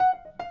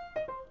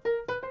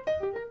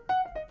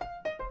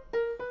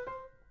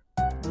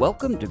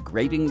Welcome to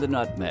Grading the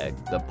Nutmeg,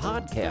 the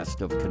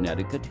podcast of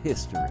Connecticut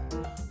history.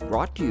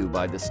 Brought to you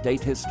by the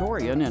State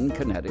Historian and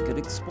Connecticut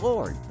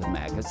Explored, the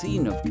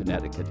magazine of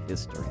Connecticut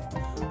history.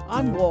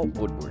 I'm Walt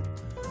Woodward.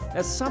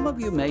 As some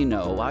of you may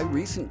know, I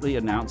recently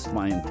announced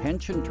my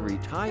intention to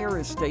retire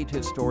as State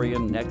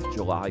Historian next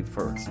July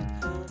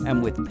 1st.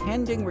 And with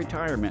pending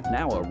retirement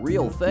now a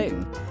real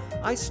thing,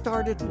 I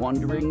started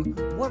wondering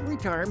what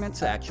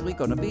retirement's actually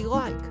going to be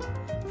like.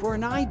 For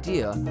an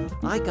idea,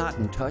 I got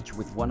in touch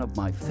with one of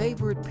my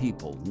favorite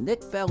people,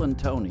 Nick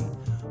Bellantoni,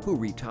 who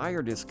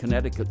retired as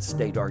Connecticut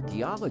State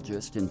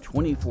Archaeologist in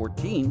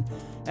 2014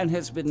 and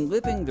has been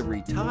living the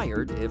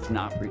retired, if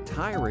not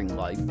retiring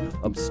life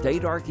of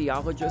State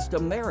Archaeologist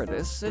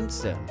Emeritus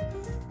since then.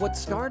 What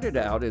started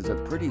out as a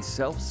pretty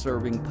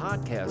self-serving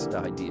podcast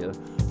idea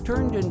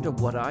turned into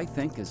what I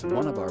think is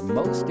one of our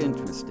most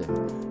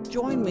interesting.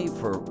 Join me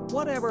for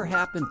Whatever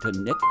Happened to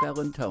Nick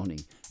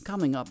Bellantoni,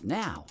 coming up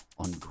now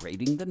on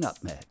Grading the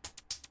Nutmeg.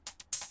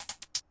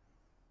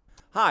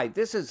 Hi,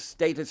 this is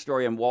State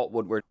Historian Walt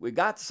Woodward. We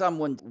got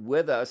someone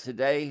with us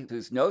today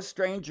who's no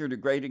stranger to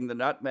Grading the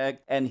Nutmeg,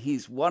 and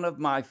he's one of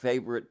my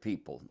favorite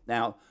people.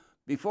 Now,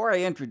 before I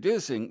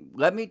introduce him,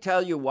 let me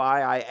tell you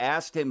why I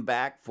asked him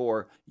back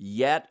for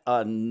yet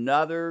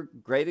another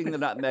Grading the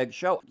Nutmeg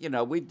show. You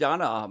know, we've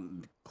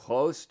done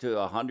close to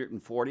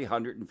 140,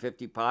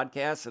 150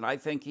 podcasts, and I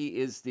think he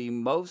is the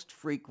most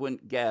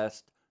frequent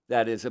guest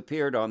that has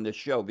appeared on this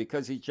show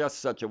because he's just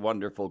such a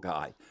wonderful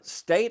guy.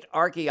 State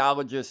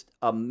Archaeologist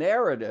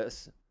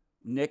Emeritus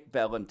Nick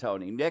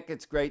Bellantoni. Nick,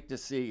 it's great to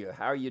see you.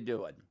 How are you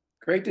doing?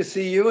 Great to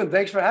see you, and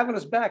thanks for having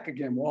us back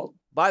again, Walt.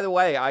 By the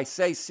way, I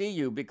say see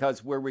you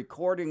because we're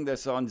recording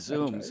this on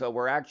Zoom, right. So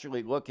we're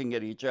actually looking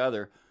at each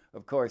other.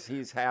 Of course,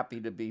 he's happy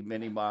to be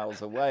many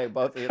miles away.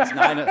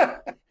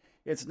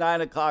 It's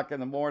 9 o'clock in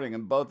the morning,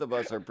 and both of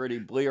us are pretty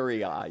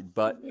bleary-eyed.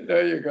 But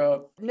there you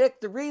go. Nick,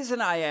 the reason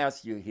I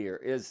asked you here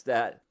is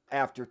that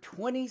after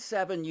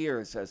 27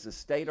 years as a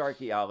state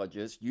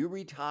archaeologist, you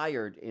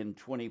retired in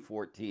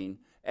 2014,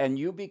 and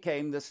you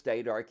became the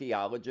State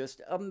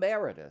Archaeologist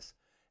Emeritus.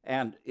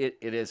 And it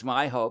is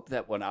my hope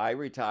that when I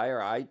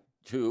retire, I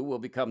too will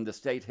become the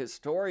State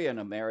Historian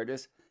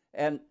Emeritus.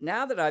 And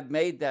now that I've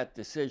made that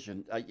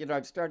decision,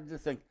 I've started to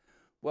think,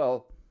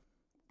 well,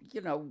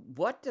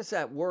 what does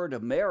that word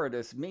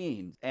emeritus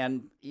mean?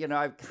 And,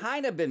 I've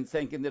kind of been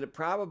thinking that it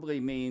probably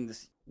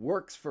means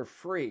works for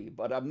free,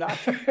 but I'm not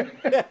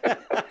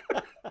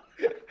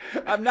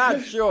I'm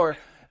not sure.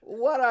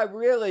 What I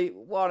really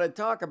want to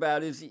talk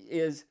about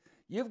is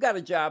you've got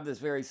a job that's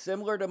very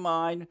similar to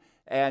mine,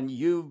 and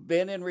you've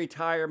been in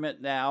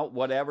retirement now,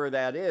 whatever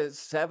that is,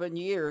 7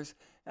 years,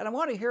 and I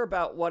want to hear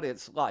about what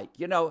it's like.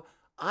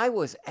 I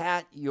was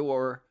at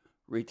your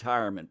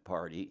retirement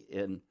party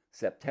in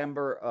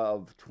September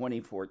of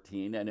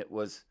 2014, and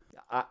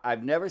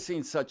I've never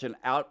seen such an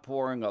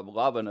outpouring of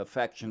love and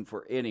affection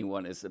for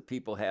anyone as the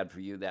people had for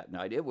you that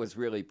night. It was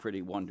really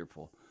pretty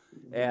wonderful.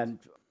 And,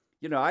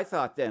 I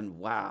thought then,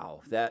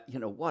 wow, that,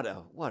 what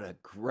a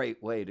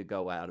great way to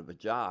go out of a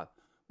job.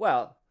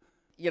 Well,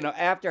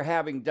 after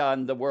having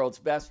done the world's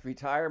best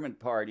retirement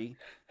party,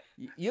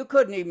 you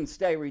couldn't even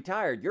stay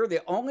retired. You're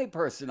the only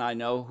person I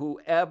know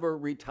who ever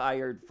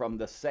retired from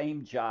the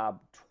same job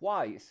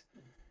twice.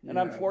 And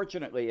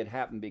unfortunately, it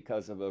happened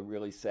because of a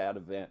really sad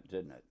event,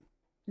 didn't it?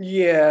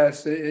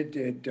 Yes, it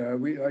did.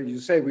 We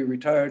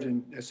retired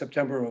in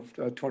September of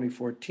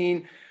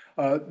 2014.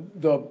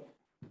 The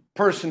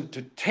person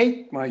to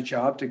take my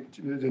job,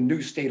 the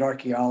new state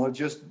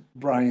archaeologist,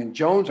 Brian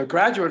Jones, a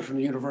graduate from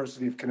the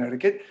University of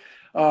Connecticut,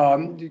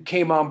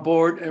 came on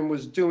board and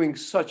was doing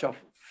such a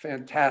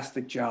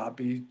fantastic job.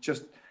 He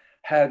just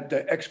had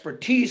the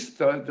expertise,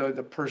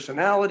 the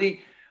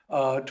personality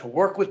to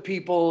work with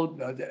people,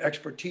 the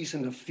expertise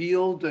in the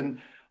field,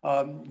 and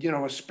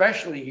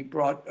especially he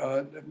brought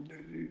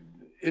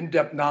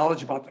in-depth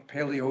knowledge about the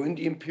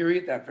Paleo-Indian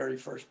period, that very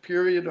first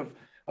period of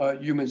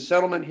human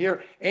settlement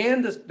here,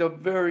 and the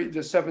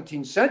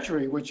 17th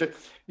century, which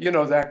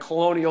that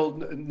colonial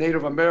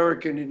Native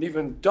American and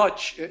even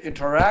Dutch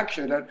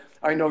interaction that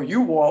I know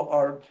you all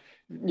are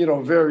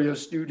very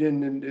astute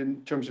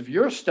in terms of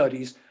your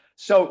studies.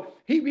 So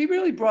he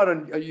really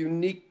brought a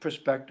unique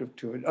perspective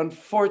to it.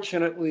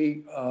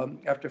 Unfortunately,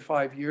 after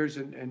 5 years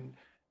in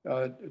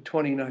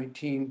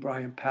 2019,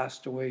 Brian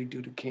passed away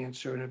due to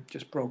cancer, and it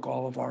just broke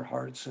all of our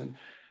hearts. And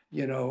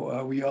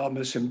we all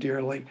miss him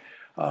dearly.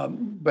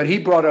 But he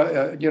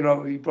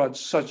brought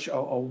such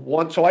a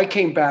one. So I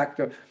came back.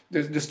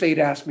 The state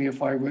asked me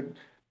if I would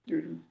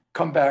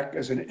come back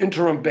as an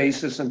interim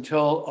basis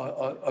until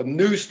a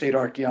new state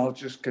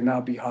archaeologist can now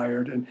be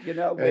hired.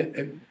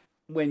 And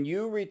when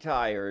you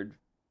retired,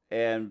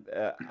 and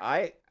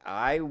I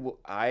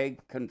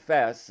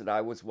confess that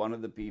I was one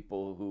of the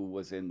people who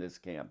was in this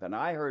camp, and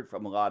I heard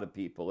from a lot of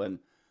people, and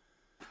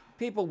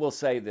people will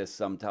say this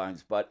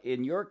sometimes, but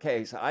in your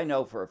case, I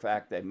know for a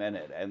fact they meant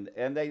it,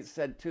 and they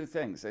said two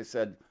things. They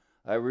said,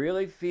 I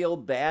really feel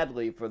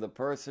badly for the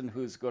person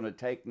who's going to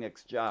take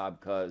Nick's job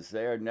because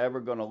they're never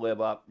going to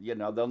live up,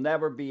 they'll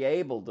never be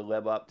able to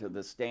live up to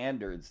the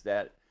standards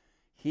that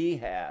he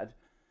had.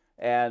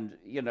 And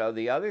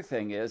the other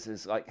thing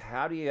is like,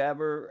 how do you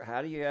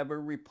ever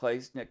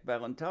replace Nick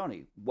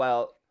Bellantoni?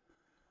 Well,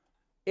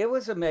 it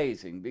was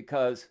amazing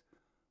because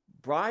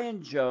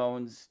Brian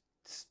Jones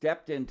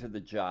stepped into the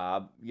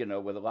job,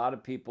 with a lot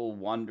of people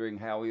wondering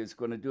how he was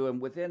going to do.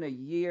 And within a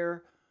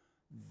year,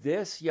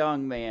 this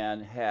young man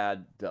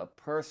had the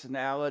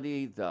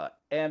personality, the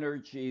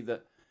energy,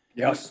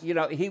 Yes.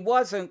 he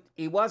wasn't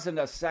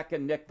a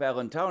second Nick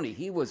Bellantoni.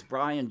 He was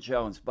Brian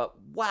Jones. But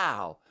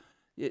wow,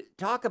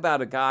 talk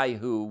about a guy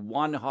who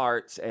won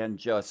hearts and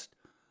just,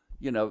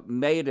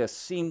 made a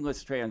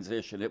seamless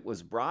transition. It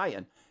was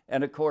Brian.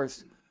 And of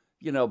course,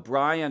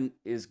 Brian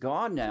is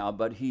gone now,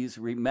 but he's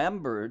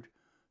remembered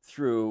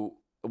through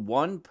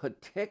one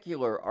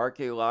particular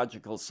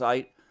archaeological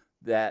site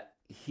that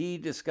he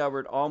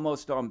discovered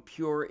almost on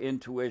pure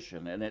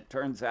intuition. And it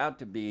turns out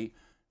to be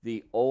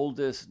the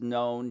oldest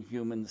known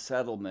human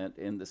settlement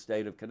in the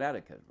state of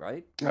Connecticut,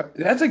 right?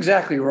 That's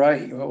exactly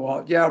right.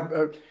 Well, yeah,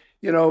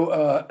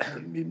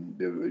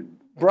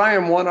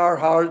 Brian won our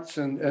hearts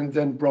and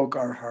then broke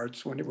our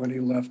hearts when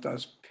he left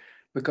us,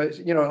 because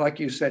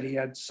like you said, he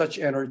had such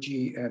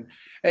energy, and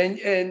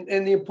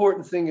the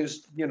important thing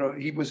is,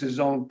 he was his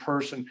own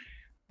person.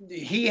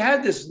 He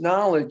had this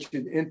knowledge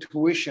and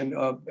intuition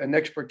of an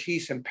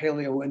expertise in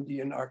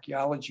Paleo-Indian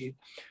archaeology,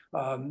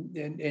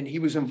 and he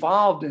was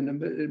involved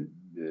in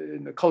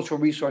the cultural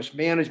resource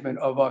management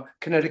of a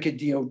Connecticut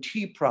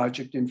DOT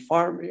project in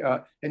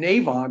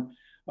Avon,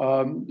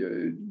 a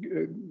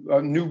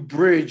new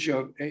bridge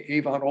of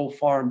Avon Old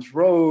Farms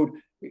Road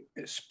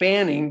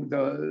spanning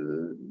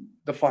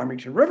the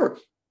Farmington River.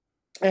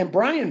 And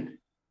Brian,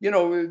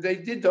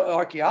 they did the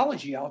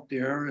archaeology out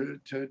there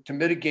to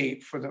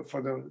mitigate for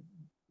the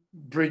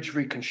bridge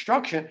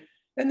reconstruction.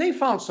 And they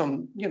found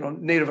some,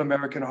 Native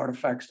American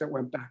artifacts that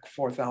went back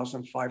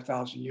 4,000,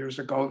 5,000 years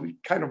ago,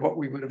 kind of what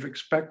we would have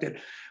expected.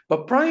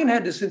 But Brian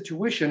had this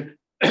intuition,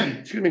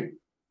 excuse me,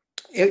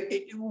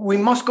 we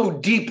must go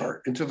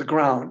deeper into the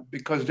ground,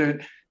 because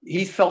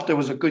he felt there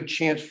was a good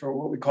chance for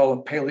what we call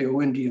a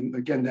Paleo-Indian,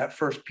 again, that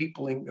first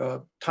peopling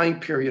time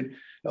period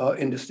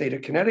in the state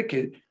of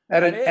Connecticut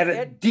at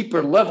a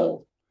deeper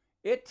level.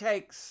 It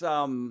takes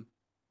some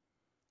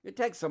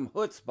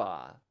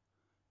chutzpah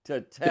to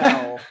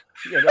tell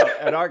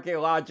an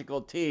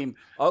archaeological team,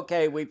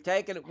 okay, we've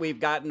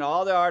gotten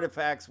all the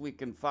artifacts we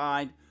can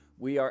find.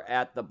 We are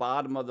at the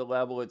bottom of the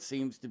level. It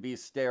seems to be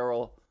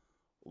sterile.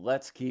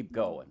 Let's keep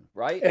going,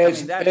 right?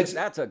 That's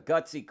a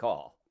gutsy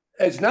call.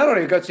 It's not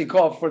only a gutsy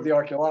call for the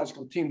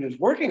archaeological team that's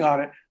working on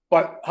it,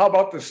 but how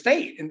about the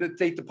state and the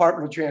State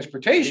Department of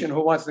Transportation,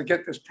 who wants to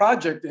get this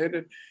project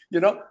in,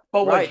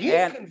 But right,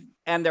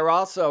 and they're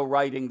also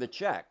writing the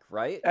check,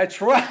 right?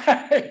 That's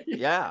right.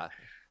 Yeah.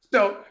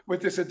 So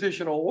with this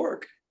additional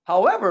work,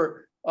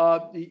 however,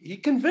 he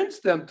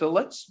convinced them to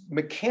let's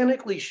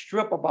mechanically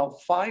strip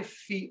about 5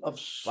 feet of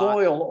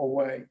soil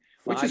away,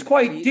 which is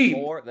quite deep.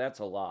 That's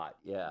a lot.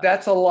 Yeah,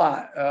 that's a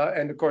lot,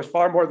 and of course,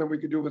 far more than we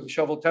could do with a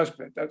shovel test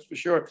pit. That's for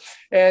sure.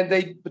 And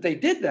they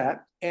did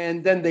that,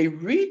 and then they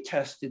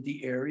retested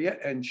the area,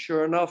 and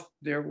sure enough,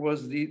 there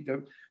was the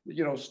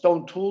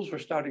stone tools were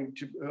starting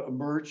to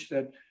emerge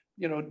that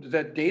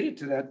that dated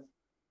to that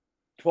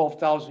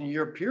 12,000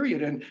 year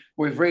period. And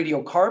with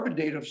radiocarbon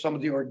data of some of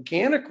the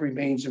organic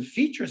remains and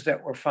features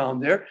that were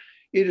found there,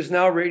 it is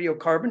now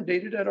radiocarbon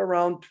dated at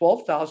around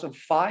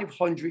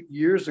 12,500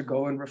 years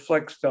ago, and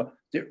reflects the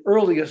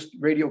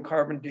earliest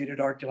radiocarbon dated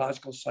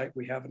archaeological site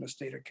we have in the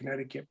state of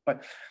Connecticut.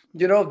 But,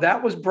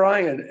 that was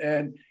Brian.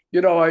 And,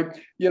 you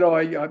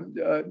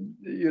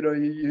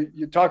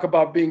talk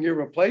about being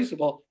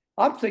irreplaceable.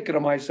 I'm thinking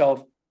to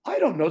myself, I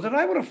don't know that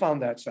I would have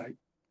found that site.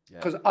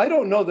 Because I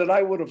don't know that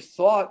I would have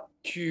thought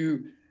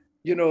that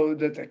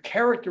the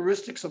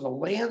characteristics of the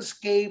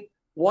landscape,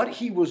 what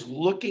he was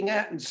looking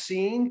at and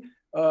seeing,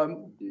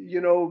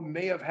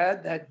 may have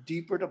had that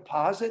deeper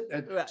deposit.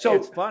 So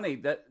it's funny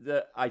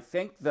that I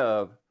think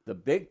the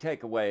big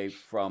takeaway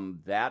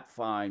from that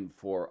find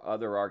for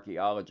other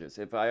archaeologists,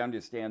 if I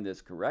understand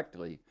this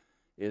correctly,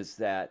 is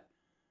that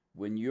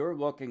when you're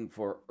looking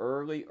for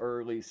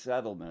early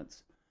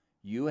settlements,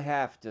 you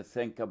have to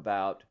think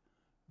about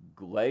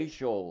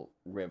glacial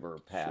river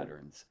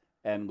patterns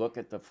and look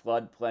at the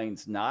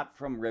floodplains, not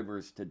from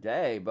rivers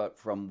today, but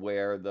from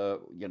where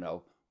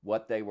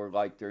what they were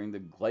like during the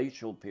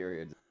glacial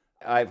period.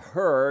 I've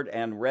heard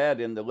and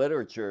read in the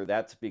literature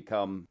that's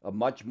become a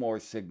much more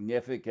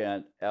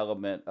significant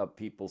element of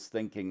people's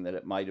thinking that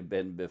it might have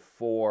been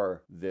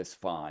before this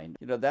find.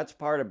 That's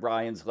part of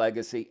Brian's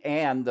legacy,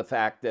 and the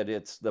fact that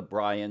it's the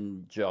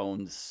Brian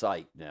Jones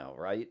site now,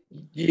 right?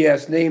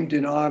 Yes, named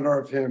in honor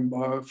of him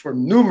for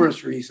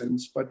numerous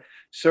reasons, but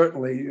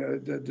certainly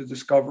the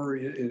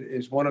discovery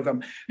is one of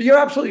them. You're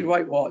absolutely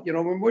right, Walt.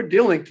 When we're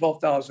dealing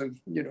 12,000,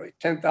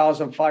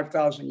 10,000,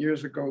 5,000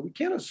 years ago, we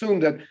can't assume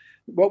that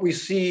what we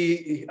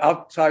see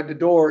outside the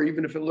door,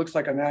 even if it looks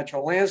like a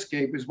natural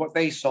landscape, is what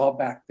they saw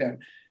back then.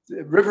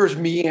 The rivers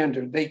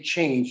meandered, they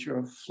changed,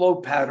 flow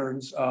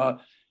patterns,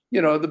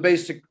 the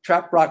basic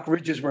trap rock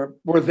ridges were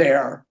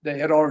there. They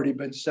had already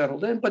been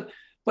settled in, but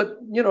But,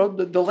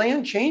 the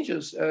land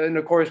changes. And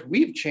of course,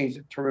 we've changed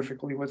it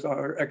terrifically with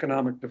our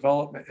economic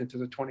development into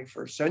the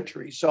 21st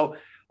century. So,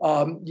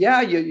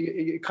 yeah,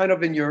 you kind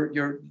of in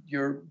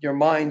your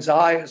mind's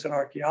eye as an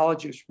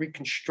archaeologist,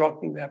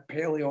 reconstructing that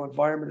paleo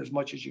environment as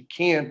much as you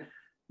can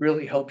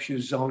really helps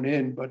you zone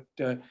in. But,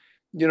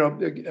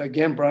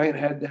 again, Brian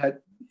had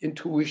that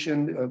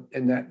intuition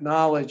and that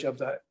knowledge of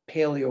the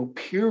paleo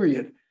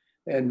period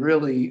and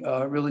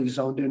really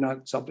zoned in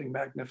on something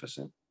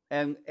magnificent.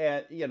 And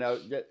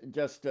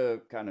just to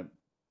kind of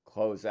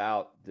close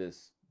out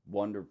this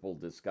wonderful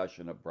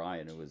discussion of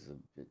Brian, who was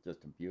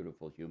just a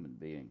beautiful human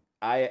being.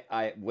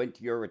 I went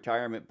to your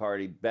retirement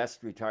party,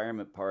 best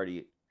retirement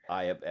party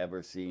I have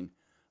ever seen.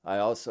 I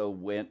also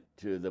went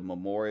to the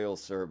memorial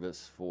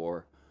service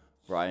for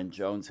Brian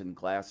Jones in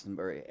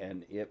Glastonbury,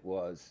 and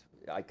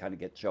I kind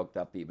of get choked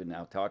up even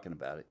now talking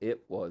about it.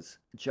 It was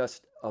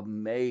just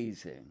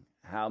amazing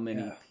how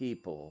many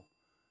people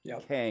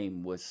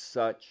came with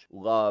such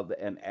love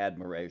and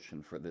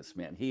admiration for this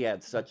man. He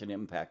had such an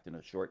impact in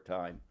a short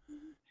time.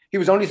 He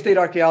was only state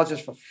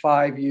archaeologist for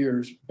 5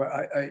 years, but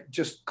I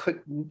just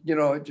couldn't,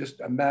 just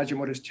imagine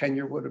what his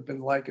tenure would have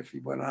been like if he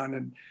went on.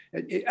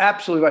 And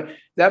absolutely right.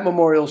 That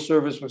memorial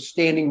service was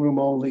standing room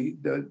only.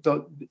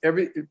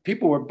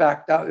 People were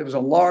backed out. It was a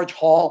large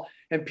hall,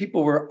 and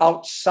people were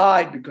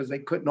outside because they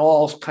couldn't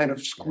all kind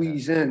of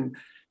squeeze in.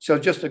 So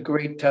just a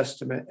great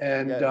testament.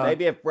 And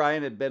maybe if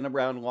Brian had been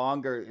around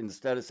longer,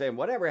 instead of saying,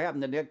 whatever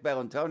happened to Nick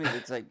Bellantoni,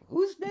 they'd say,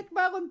 who's Nick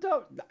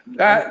Bellantoni?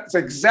 That's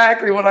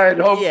exactly what I had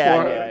hoped for.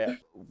 Yeah.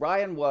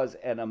 Brian was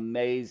an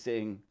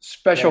amazing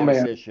special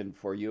transition man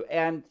for you.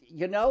 And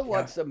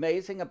what's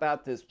amazing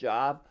about this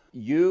job?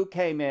 You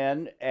came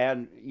in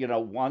and,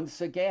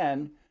 once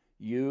again,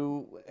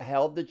 you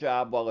held the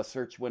job while a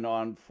search went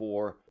on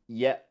for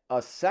yet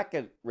a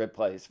second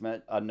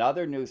replacement,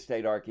 another new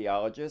state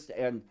archaeologist,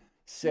 and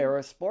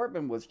Sarah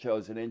Sportman was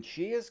chosen, and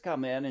she has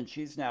come in, and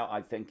she's now,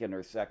 I think, in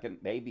her second,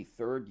 maybe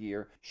third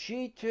year.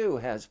 She, too,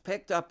 has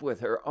picked up with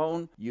her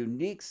own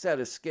unique set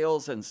of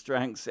skills and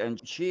strengths,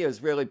 and she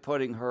is really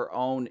putting her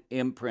own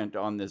imprint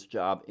on this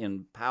job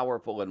in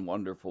powerful and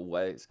wonderful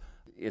ways.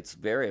 It's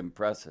very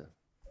impressive.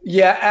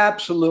 Yeah,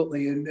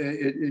 absolutely.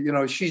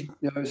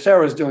 And,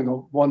 Sarah's doing a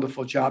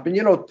wonderful job.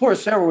 And, poor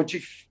Sarah, when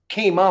she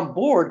came on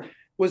board,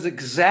 was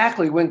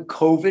exactly when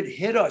COVID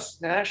hit us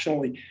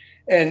nationally.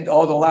 And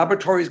all the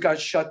laboratories got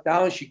shut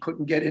down. She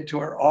couldn't get into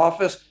her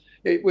office.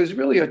 It was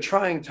really a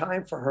trying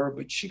time for her,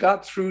 but she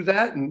got through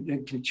that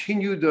and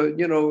continued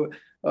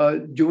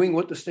doing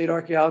what the state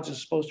archaeologist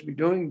is supposed to be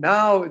doing.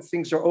 Now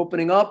things are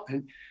opening up,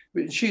 and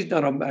she's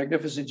done a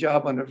magnificent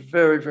job under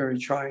very, very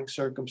trying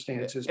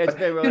circumstances. It's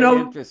been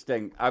really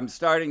interesting. I'm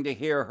starting to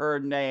hear her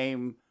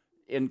name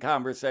in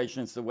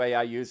conversations the way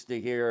I used to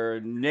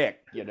hear Nick,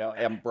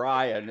 and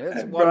Brian.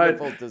 It's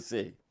wonderful to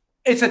see.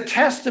 It's a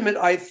testament,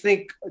 I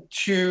think,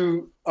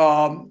 to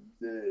the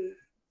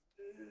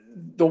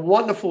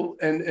wonderful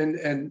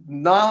and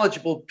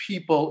knowledgeable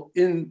people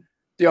in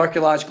the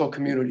archaeological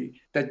community,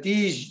 that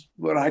these,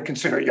 what I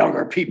consider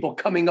younger people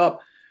coming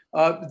up,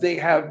 they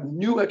have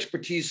new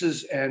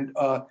expertises and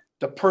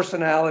the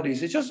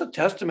personalities. It's just a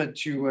testament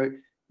to,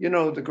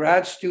 the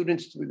grad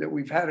students that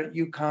we've had at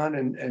UConn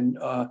and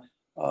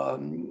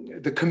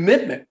the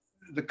commitment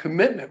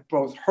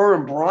both her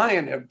and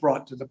Brian have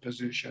brought to the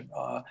position,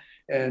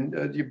 and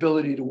the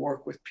ability to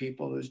work with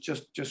people is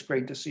just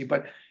great to see.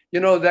 But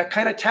that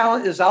kind of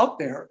talent is out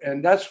there,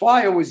 and that's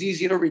why it was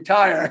easy to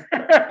retire.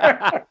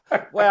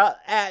 Well,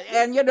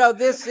 and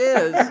this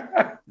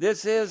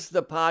is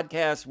the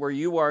podcast where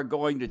you are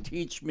going to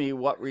teach me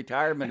what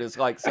retirement is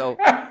like. So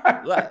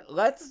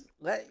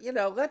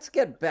let's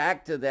get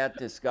back to that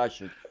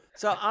discussion.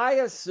 So I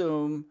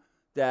assume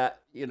that,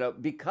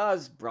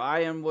 because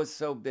Brian was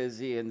so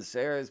busy and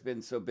Sarah's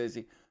been so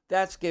busy,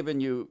 that's given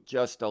you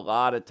just a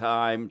lot of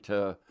time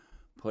to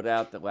put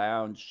out the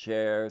lounge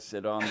chair,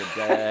 sit on the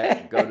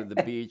deck, go to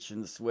the beach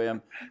and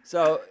swim.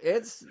 So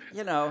it's,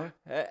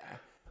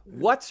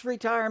 what's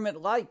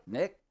retirement like,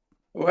 Nick?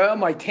 Well,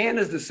 my tan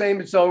is the same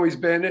it's always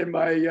been, and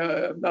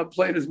I'm not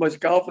playing as much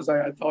golf as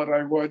I thought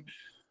I would.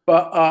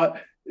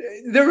 But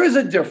there is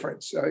a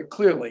difference,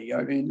 clearly.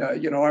 I mean, I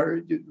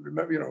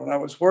remember, when I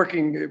was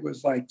working, it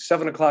was like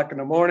 7 o'clock in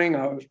the morning.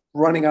 I was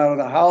running out of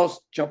the house,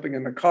 jumping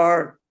in the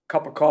car,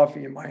 cup of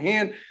coffee in my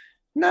hand.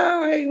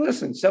 Now, hey,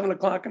 listen, 7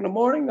 o'clock in the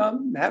morning,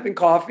 I'm having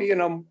coffee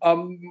and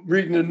I'm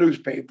reading the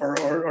newspaper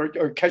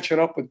or catching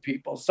up with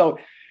people. So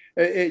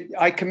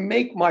I can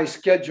make my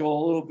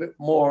schedule a little bit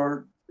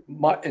more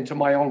into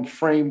my own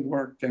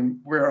framework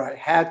than where I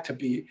had to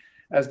be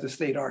as the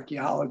state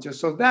archaeologist.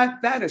 So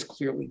that is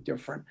clearly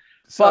different.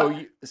 So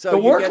the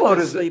workload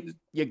is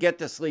you get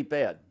to sleep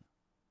in.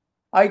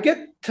 I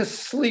get to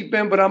sleep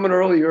in, but I'm an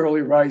early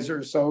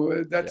riser,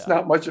 so that's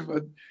not much of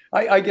a.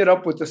 I get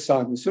up with the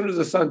sun. As soon as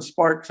the sun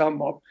sparks, I'm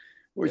up,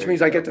 which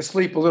means I get to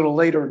sleep a little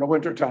later in the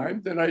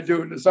wintertime than I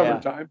do in the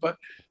summertime.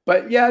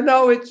 But yeah,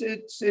 no, it's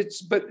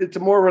a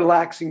more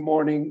relaxing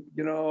morning.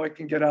 I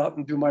can get out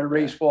and do my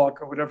race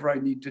walk or whatever I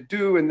need to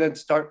do, and then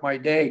start my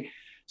day.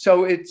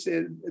 So it's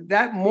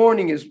that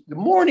morning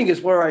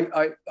is where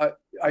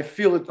I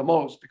feel it the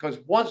most, because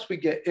once we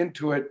get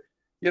into it,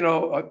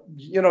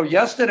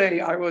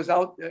 yesterday I was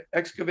out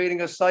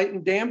excavating a site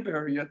in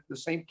Danbury at the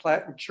St.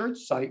 Platten Church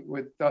site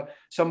with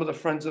some of the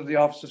Friends of the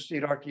Office of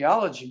State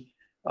Archaeology.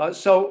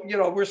 So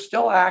we're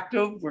still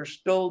active. We're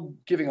still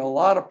giving a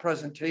lot of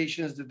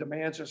presentations. The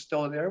demands are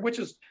still there, which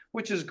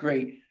is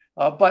great.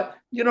 But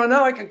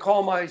now I can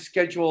call my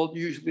schedule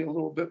usually a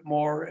little bit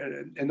more,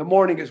 and in the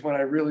morning is when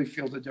I really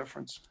feel the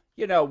difference.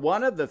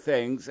 One of the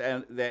things,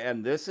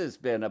 and this has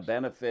been a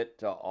benefit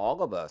to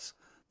all of us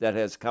that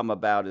has come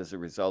about as a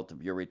result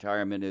of your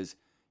retirement, is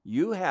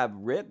you have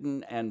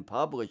written and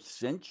published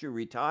since you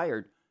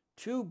retired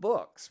 2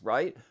 books,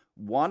 right?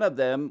 One of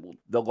them,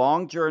 The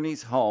Long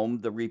Journeys Home,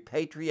 The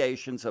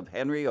Repatriations of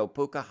Henry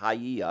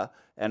Opukahaia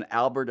and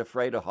Albert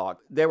Afrasiahawk.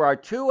 There are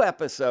 2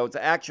 episodes,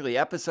 actually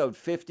episode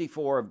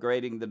 54 of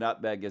Grading the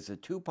Nutmeg is a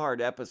 2-part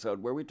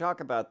episode where we talk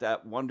about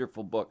that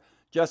wonderful book,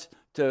 just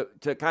to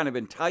kind of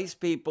entice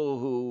people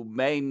who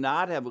may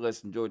not have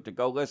listened to it to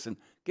go listen.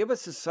 Give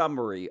us a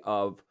summary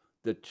of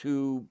the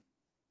 2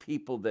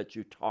 people that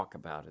you talk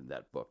about in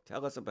that book.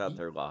 Tell us about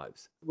their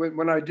lives.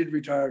 When I did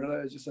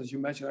retire, just as you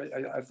mentioned,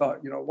 I thought,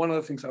 one of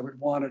the things I would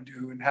want to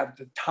do and have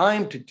the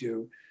time to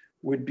do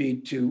would be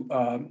to,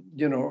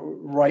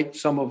 write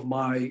some of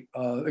my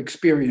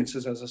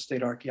experiences as a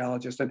state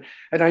archaeologist. And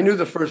I knew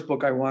the first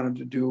book I wanted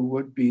to do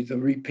would be The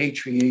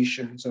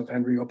Repatriations of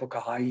Henry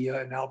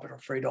Opukahaia and Albert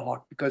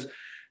Afrasiahawk, because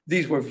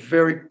these were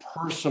very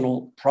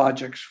personal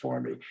projects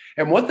for me.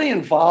 And what they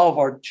involve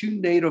are 2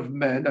 Native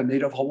men, a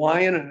Native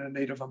Hawaiian and a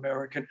Native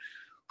American,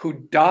 who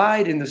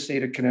died in the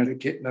state of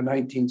Connecticut in the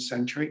 19th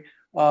century.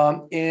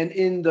 And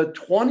in the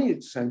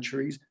 20th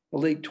centuries, the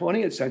late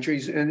 20th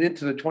centuries and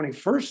into the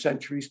 21st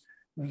centuries,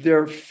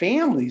 their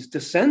families,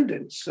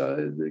 descendants,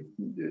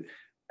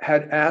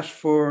 had asked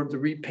for the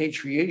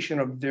repatriation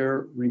of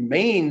their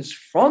remains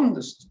from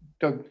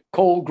the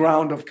cold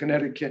ground of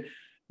Connecticut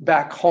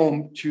back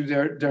home to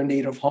their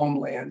native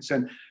homelands.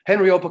 And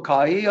Henry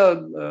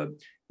Opukahaia,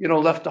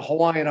 left the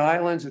Hawaiian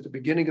Islands at the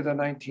beginning of the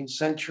 19th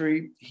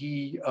century.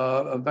 He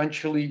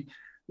eventually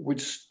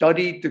would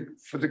study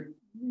for the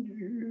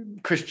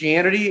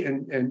Christianity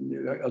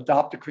and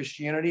adopt the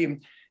Christianity.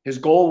 And his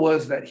goal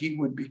was that he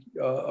would be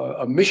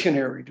a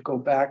missionary to go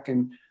back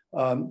and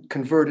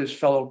convert his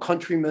fellow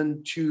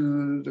countrymen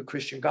to the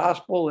Christian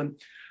gospel. And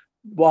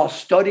while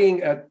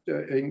studying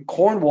in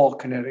Cornwall,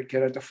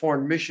 Connecticut, at the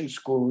Foreign Mission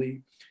School,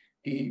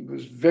 he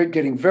was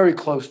getting very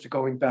close to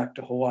going back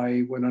to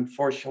Hawaii when,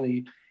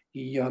 unfortunately,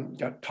 he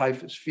got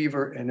typhus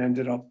fever and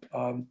ended up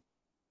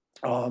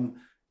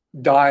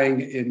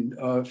dying in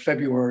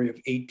February of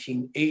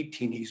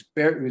 1818. He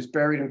was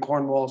buried in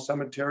Cornwall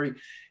Cemetery,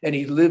 and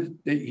he lived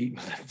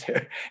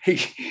there.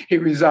 He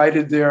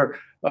resided there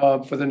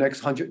for the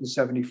next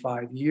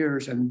 175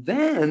 years. And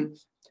then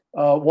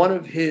one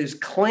of his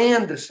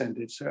clan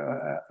descendants,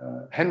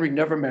 Henry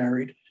never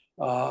married,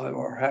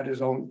 or had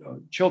his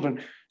own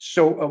children.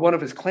 So one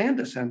of his clan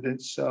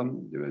descendants, a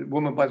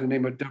woman by the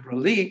name of Deborah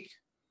Lee,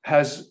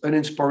 has an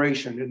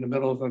inspiration in the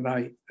middle of the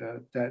night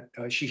that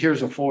she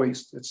hears a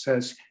voice that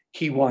says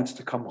he wants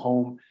to come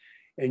home.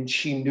 And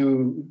she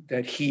knew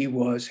that he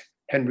was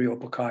Henry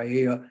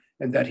Opukahaia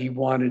and that he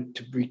wanted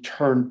to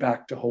return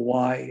back to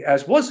Hawaii,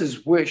 as was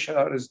his wish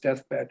on his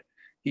deathbed.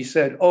 He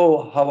said,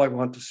 "Oh, how I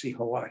want to see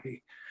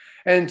Hawaii."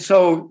 And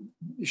so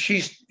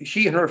she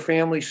and her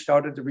family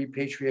started the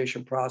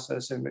repatriation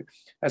process. And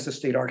as a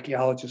state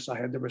archaeologist, I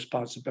had the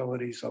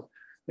responsibilities of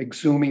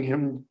exhuming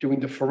him,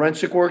 doing the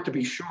forensic work to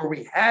be sure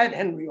we had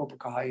Henry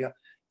Opukahaia,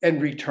 and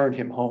return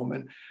him home.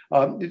 And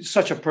it's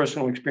such a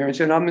personal experience.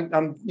 And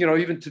I'm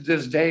even to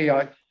this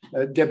day,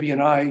 Debbie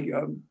and I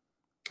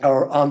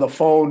are on the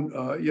phone,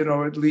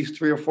 at least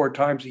 3 or 4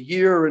 times a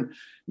year, and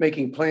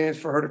making plans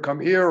for her to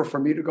come here or for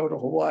me to go to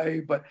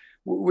Hawaii. But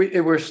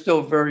we're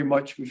still very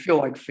much, we feel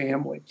like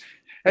family.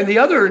 And the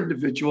other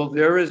individual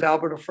there is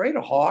Albert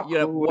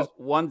Afrasiahawk.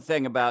 One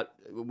thing about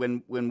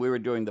when we were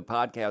doing the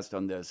podcast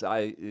on this,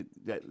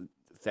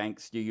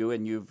 thanks to you,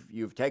 and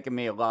you've taken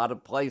me a lot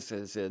of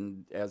places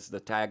and as the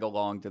tag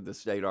along to the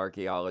state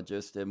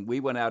archaeologist, and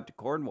we went out to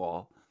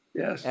Cornwall.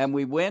 Yes. And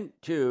we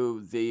went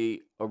to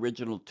the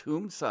original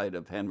tomb site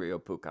of Henry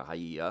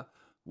Opukahaia,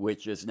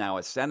 which is now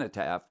a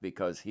cenotaph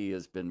because he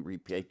has been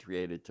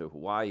repatriated to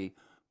Hawaii.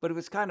 But it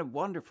was kind of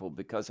wonderful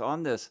because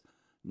on this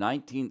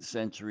 19th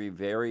century,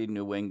 very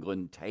New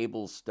England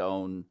table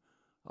stone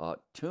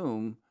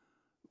tomb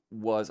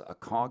was a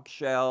conch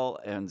shell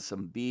and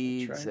some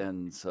beads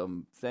and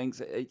some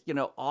things,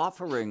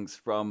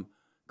 offerings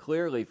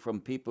clearly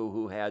from people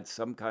who had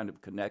some kind of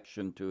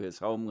connection to his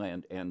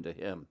homeland and to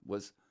him.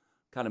 Was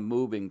kind of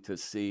moving to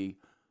see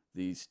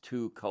these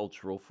 2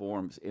 cultural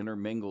forms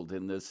intermingled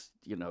in this,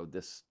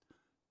 this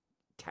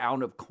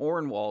town of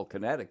Cornwall,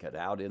 Connecticut,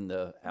 out in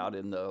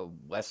the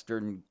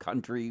western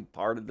country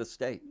part of the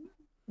state.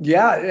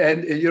 Yeah,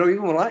 and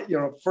even when I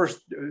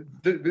first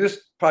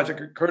this project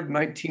occurred in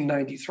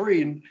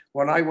 1993, and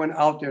when I went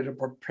out there to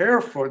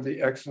prepare for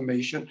the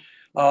exhumation,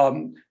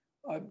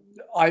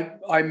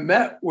 I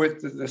met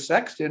with the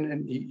sexton,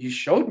 and he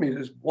showed me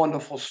this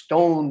wonderful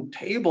stone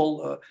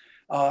table,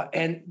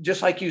 and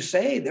just like you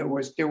say, there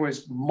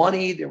was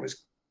money, there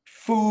was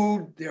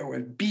food, there were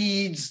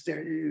beads,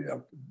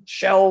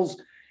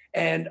 shells,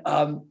 and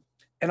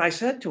I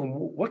said to him,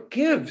 "What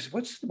gives?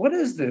 What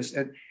is this?"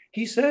 And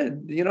he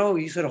said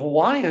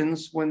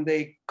Hawaiians, when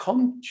they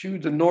come to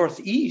the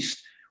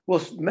Northeast,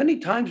 will many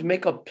times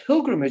make a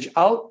pilgrimage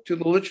out to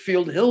the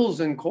Litchfield Hills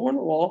in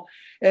Cornwall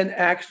and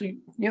actually,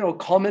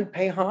 come and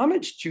pay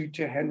homage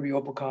to Henry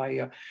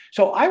Obokaya.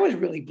 So I was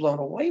really blown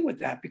away with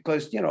that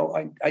because,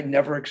 I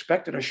never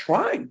expected a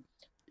shrine.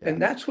 Yeah.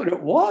 And that's what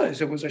it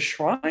was. It was a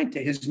shrine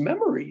to his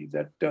memory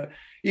that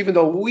even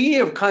though we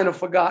have kind of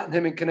forgotten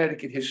him in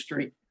Connecticut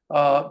history,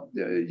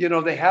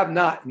 they have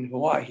not in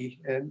Hawaii.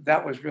 And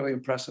that was really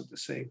impressive to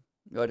see.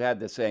 It had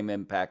the same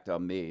impact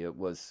on me. It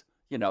was,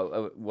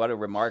 what a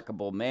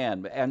remarkable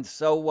man. And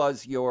so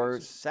was your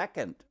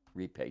second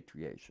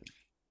repatriation.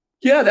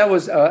 Yeah, that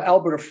was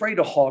Albert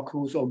Afraidahawk,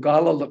 who's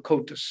Ogala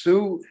Lakota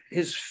Sioux.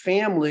 His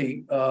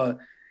family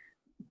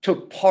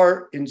took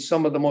part in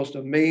some of the most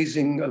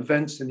amazing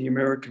events in the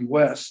American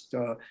West.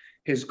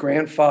 His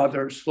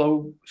grandfather,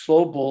 Slow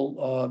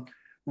Bull,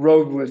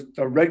 rode with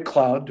the Red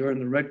Cloud during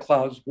the Red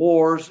Cloud's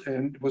wars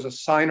and was a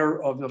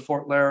signer of the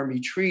Fort Laramie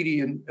Treaty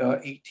in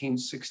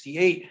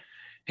 1868.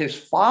 His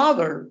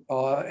father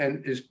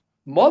and his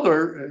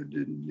mother,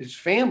 his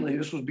family,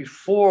 this was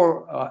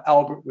before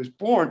Albert was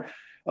born,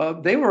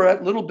 they were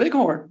at Little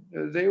Bighorn.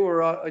 They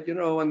were, in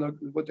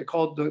what they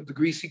called the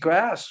greasy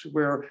grass,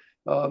 where,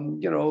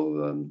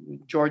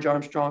 George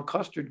Armstrong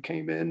Custer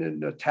came in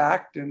and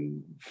attacked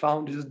and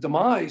found his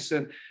demise.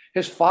 And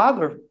his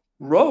father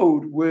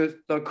rode with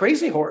the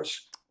Crazy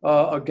Horse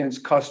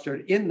against Custer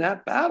in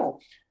that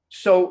battle.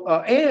 So,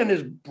 and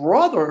his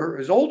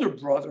older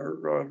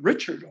brother,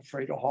 Richard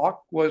Afraidahawk,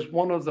 was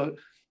one of the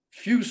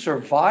few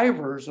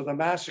survivors of the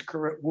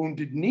massacre at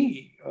Wounded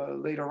Knee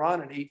later on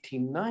in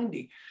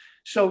 1890.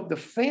 So the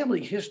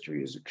family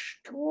history is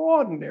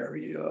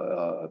extraordinary.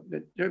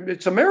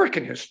 It's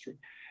American history.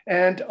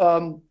 And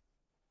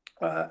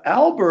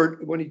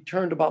Albert, when he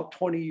turned about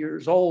 20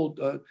 years old,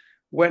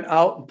 went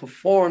out and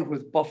performed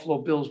with Buffalo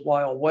Bill's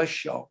Wild West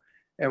show.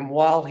 And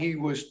while he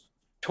was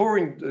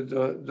touring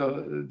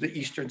the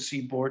Eastern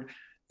Seaboard,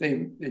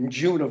 in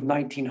June of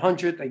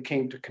 1900, they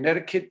came to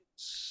Connecticut.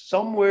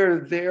 Somewhere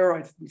there,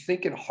 I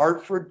think in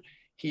Hartford,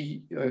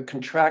 he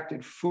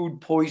contracted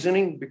food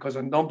poisoning because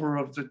a number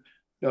of the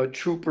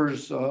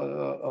troopers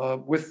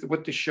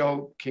with the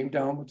show came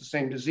down with the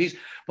same disease.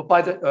 But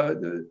by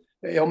the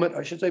ailment,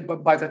 I should say,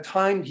 but by the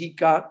time he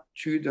got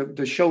to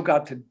the show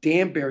got to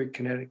Danbury,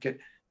 Connecticut,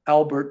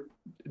 Albert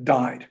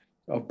died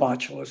of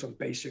botulism,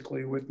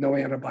 basically, with no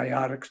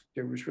antibiotics.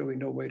 There was really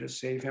no way to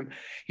save him.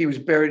 He was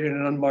buried in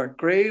an unmarked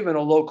grave, and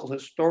a local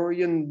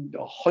historian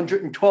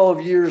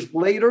 112 years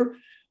later,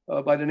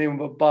 by the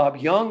name of Bob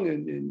Young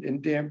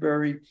in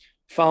Danbury,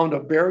 found a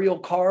burial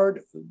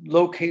card,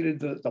 located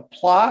the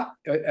plot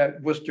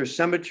at Worcester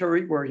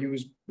Cemetery where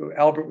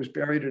Albert was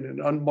buried in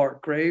an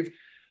unmarked grave.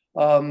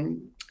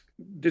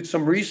 Did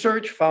some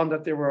research, found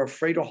that there were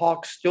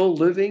Afraidahawks still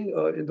living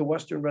in the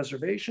Western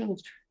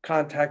reservations,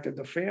 contacted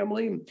the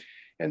family,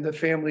 and the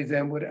family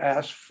then would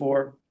ask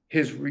for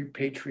his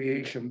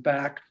repatriation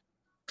back,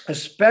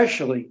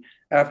 especially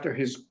after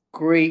his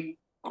great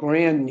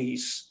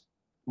grandniece,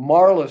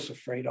 Marlis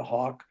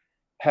Afraidahawk,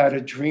 had a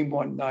dream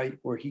one night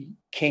where he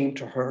came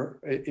to her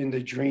in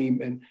the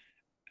dream and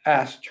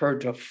asked her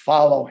to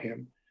follow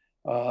him.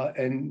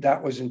 And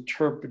that was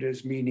interpreted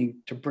as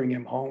meaning to bring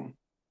him home.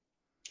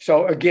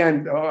 So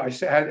again, I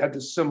had the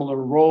similar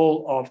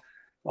role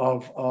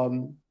of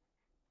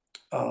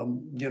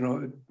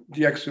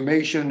the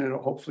exhumation in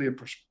hopefully a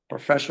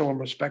professional and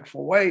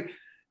respectful way,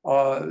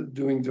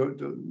 doing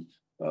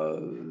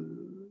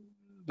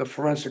the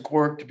forensic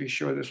work to be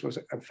sure this was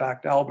in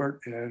fact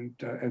Albert, and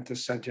to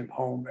send him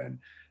home. And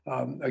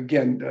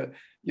again,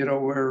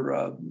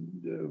 where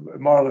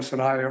Marlis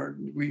and I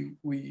we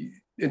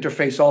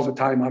interface all the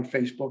time on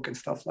Facebook and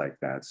stuff like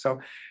that. So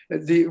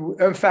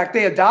in fact,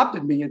 they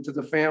adopted me into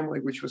the family,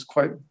 which was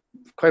quite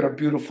a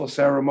beautiful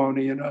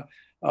ceremony. And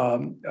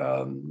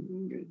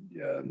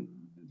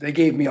they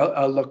gave me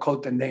a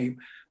Lakota name.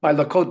 My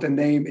Lakota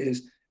name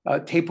is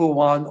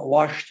Tepuan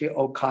Washte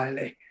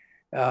Okaile.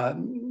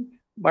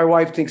 My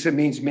wife thinks it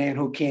means man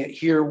who can't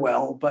hear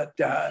well, but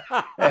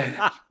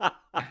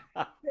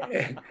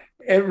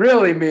it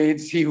really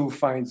means he who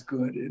finds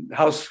good. And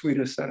how sweet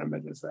a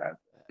sentiment is that?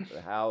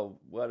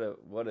 What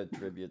a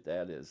tribute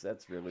that is.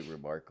 That's really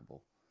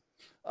remarkable.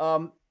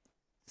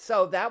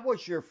 So that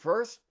was your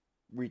first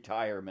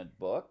retirement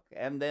book,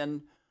 and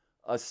then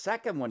a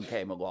second one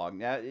came along.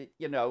 Now,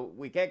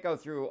 we can't go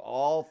through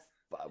all,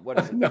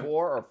 no.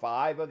 4 or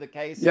 5 of the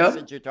cases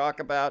that you talk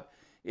about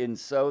in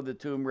So the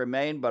Tomb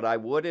Remained, but I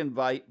would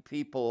invite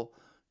people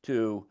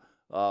to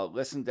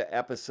listen to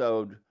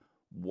episode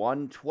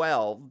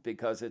 112,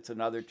 because it's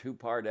another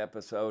 2-part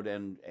episode,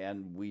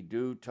 and we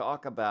do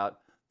talk about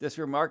this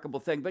remarkable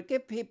thing. But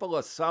give people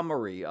a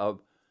summary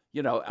of,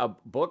 a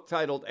book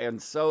titled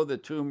 "And So the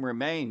Tomb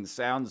Remains"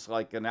 sounds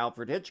like an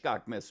Alfred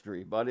Hitchcock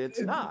mystery, but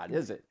it's not,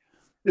 is it?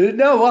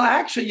 No, well,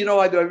 actually,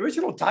 the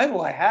original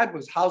title I had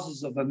was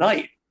Houses of the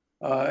Night,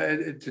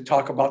 to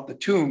talk about the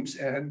tombs.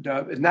 And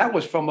that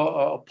was from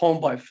a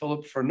poem by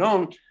Philip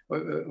Fernon,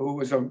 who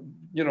was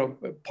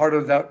part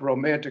of that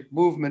romantic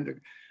movement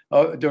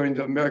during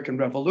the American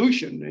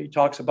Revolution. And he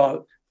talks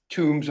about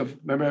tombs of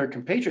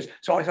American patriots.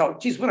 So I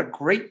thought, geez, what a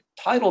great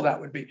title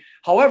that would be.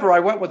 However, I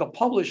went with a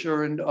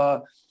publisher in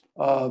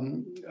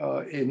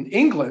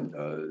England,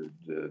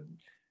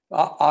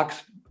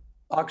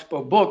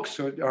 Oxbow Books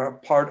are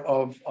part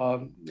of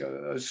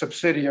a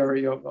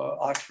subsidiary of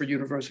Oxford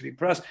University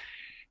Press.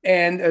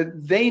 And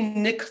they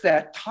nixed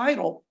that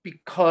title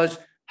because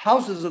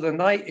Houses of the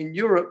Night in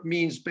Europe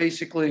means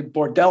basically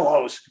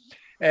bordellos.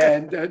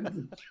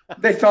 And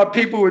they thought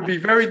people would be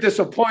very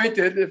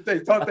disappointed if they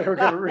thought they were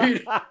going to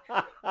read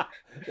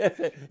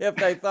it. If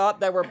they thought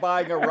they were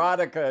buying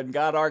erotica and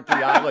got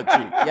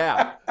archaeology.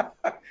 Yeah.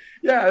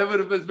 Yeah, it would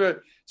have been very.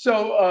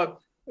 So,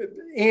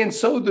 and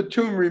so the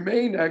tomb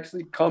remain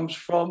actually comes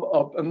from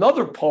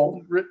another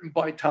poem written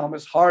by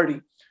Thomas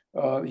Hardy.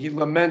 He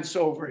laments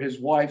over his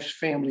wife's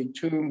family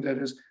tomb that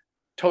is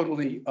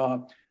totally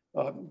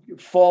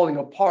falling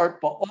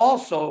apart, but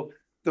also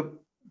the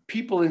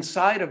people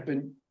inside have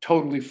been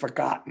totally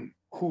forgotten.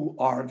 Who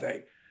are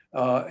they?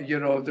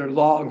 They're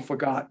long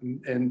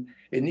forgotten, and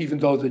even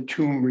though the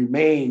tomb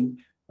remained,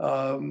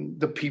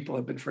 the people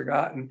have been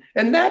forgotten,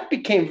 and that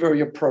became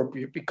very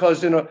appropriate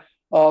because in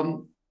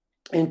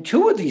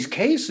two of these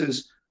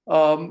cases,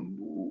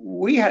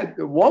 we had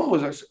one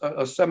was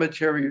a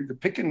cemetery, the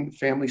Pitkin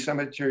family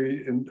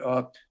cemetery in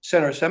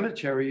Center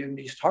Cemetery in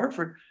East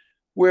Hartford,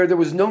 where there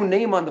was no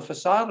name on the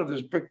facade of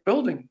this brick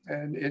building,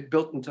 and it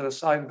built into the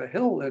side of the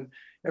hill, and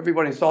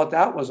everybody thought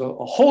that was a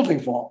holding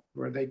vault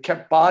where they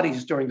kept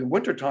bodies during the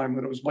wintertime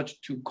when it was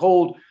much too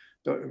cold,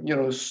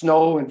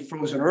 snow and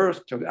frozen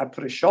earth to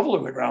put a shovel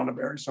in the ground to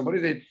bury somebody.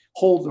 They'd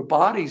hold their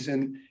bodies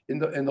in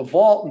the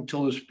vault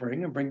until the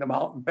spring and bring them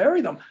out and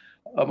bury them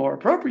more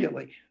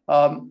appropriately.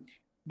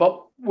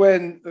 But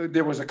when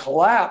there was a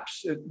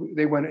collapse,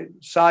 they went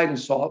inside and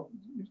saw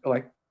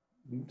like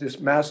this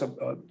mass of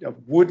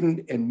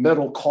wooden and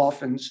metal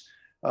coffins.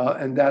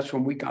 And that's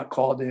when we got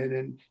called in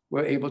and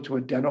were able to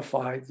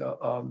identify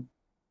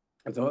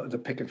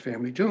the Pitkin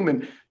family tomb,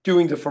 and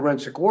doing the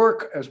forensic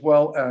work as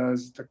well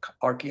as the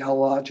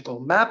archaeological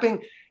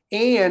mapping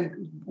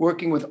and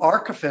working with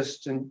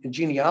archivists and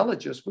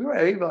genealogists. We were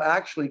able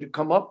actually to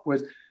come up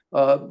with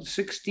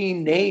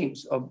 16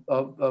 names of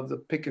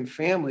the Pitkin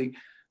family,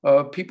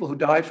 people who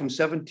died from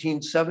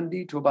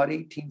 1770 to about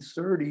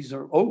 1830s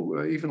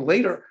or even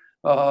later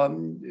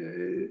in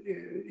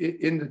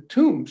the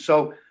tomb.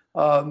 So,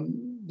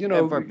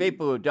 and for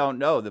people who don't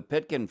know, the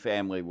Pitkin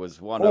family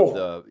was one of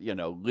the,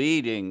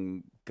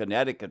 leading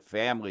Connecticut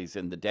families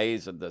in the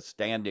days of the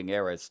standing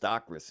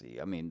aristocracy.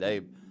 I mean,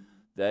 there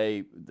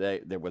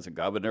was a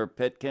Governor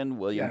Pitkin,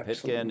 William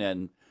Pitkin,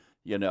 and,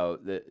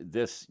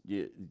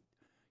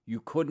 you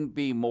couldn't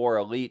be more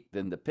elite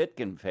than the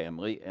Pitkin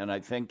family. And I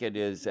think it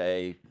is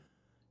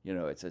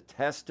it's a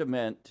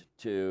testament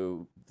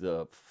to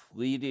the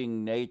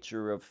fleeting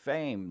nature of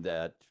fame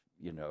that,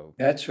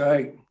 that's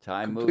right.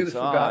 Time Completely moves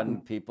forgotten.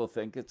 on. People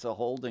think it's a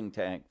holding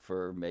tank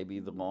for maybe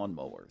the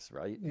lawnmowers,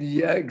 right?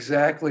 Yeah,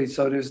 exactly.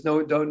 So there's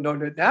no,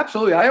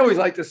 absolutely. I always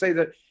like to say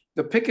that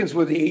the Pickens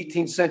were the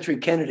 18th century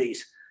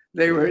Kennedys.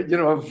 They were,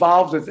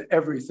 involved with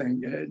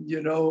everything. And,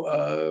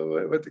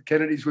 what the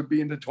Kennedys would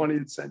be in the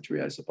 20th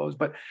century, I suppose.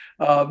 But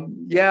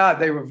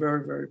they were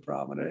very, very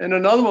prominent. And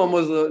another one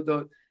was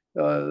the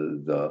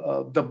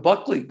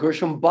Buckley,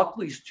 Gershom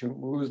Buckley's tomb,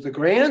 who was the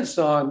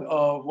grandson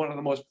of one of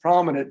the most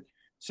prominent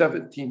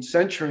 17th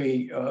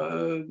century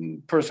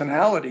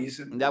personalities.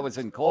 And that was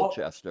in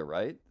Colchester,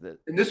 right?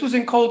 And this was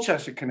in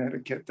Colchester,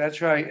 Connecticut. That's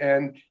right.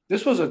 And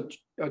this was a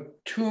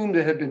tomb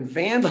that had been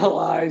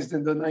vandalized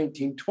in the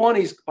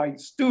 1920s by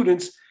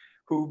students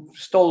who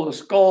stole a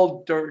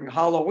skull during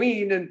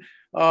Halloween. And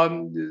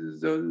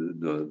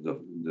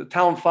the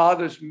town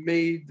fathers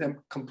made them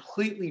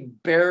completely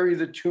bury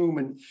the tomb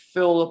and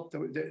fill up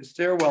the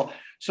stairwell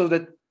so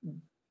that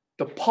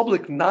the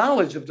public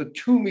knowledge of the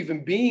tomb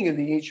even being in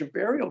the ancient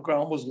burial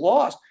ground was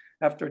lost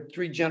after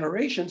 3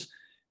 generations.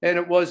 And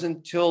it was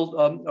until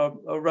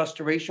a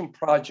restoration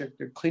project,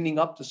 they're cleaning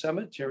up the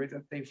cemetery,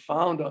 that they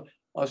found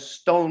a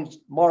stone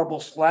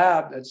marble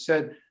slab that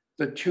said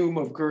the tomb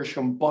of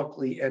Gershom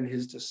Buckley and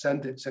his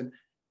descendants. And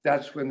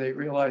that's when they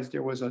realized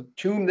there was a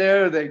tomb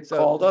there. They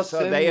called us in.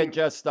 So they had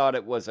just thought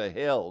it was a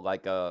hill,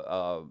 like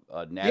a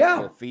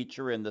natural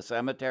feature in the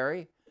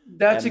cemetery?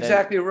 That's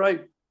exactly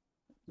right.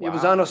 Wow. It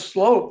was on a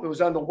slope. It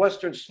was on the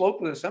western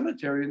slope of the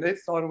cemetery, and they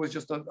thought it was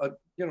just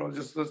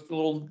just this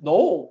little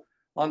knoll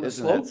on the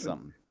slope.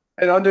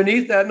 And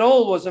underneath that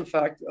knoll was, in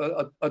fact,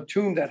 a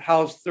tomb that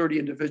housed 30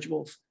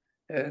 individuals.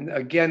 And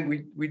again,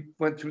 we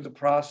went through the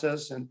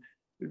process, and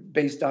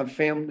based on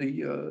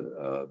family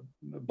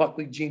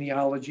Buckley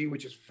genealogy,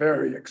 which is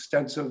very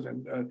extensive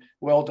and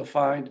well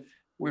defined,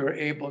 we were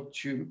able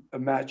to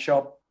match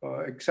up,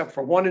 except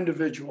for one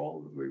individual,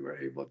 we were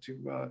able to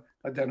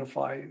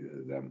identify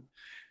them.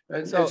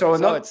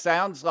 So it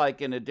sounds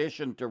like in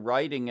addition to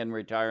writing in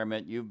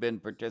retirement, you've been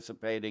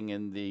participating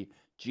in the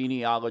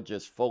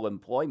Genealogist Full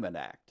Employment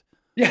Act.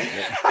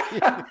 Yeah.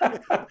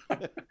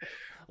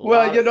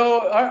 Well,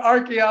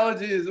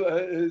 archaeology is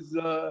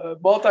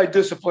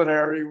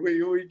multidisciplinary.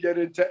 We get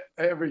into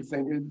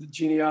everything in the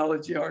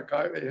genealogy,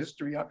 archive,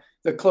 history,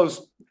 the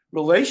close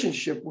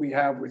relationship we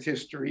have with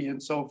history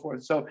and so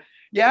forth. So,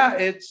 yeah,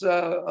 it's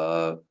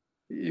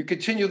you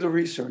continue the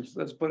research.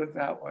 Let's put it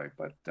that way.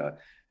 But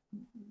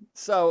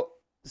so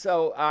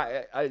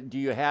do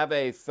you have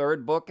a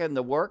third book in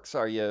the works?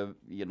 Are you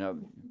you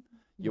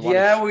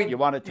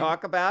want to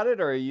talk about it,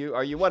 or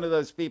are you one of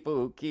those people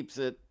who keeps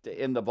it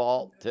in the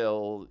vault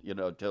till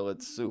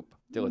it's soup,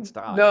 till it's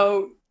time?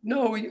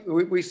 No,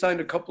 we signed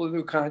a couple of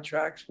new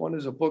contracts. One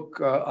is a book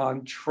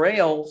on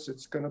trails.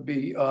 It's going to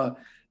be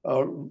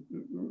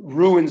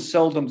Ruins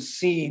Seldom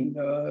Seen,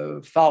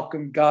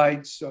 Falcon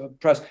Guides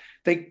Press.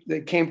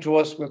 They came to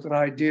us with an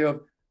idea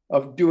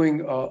of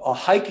doing a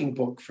hiking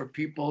book for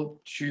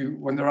people to,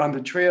 when they're on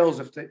the trails,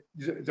 if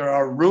there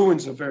are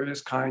ruins of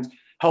various kinds,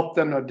 help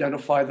them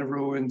identify the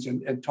ruins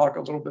and talk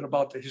a little bit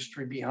about the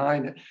history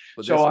behind it.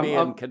 Will this be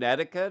in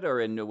Connecticut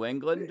or in New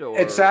England, or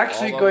it's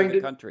actually all going over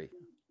the country?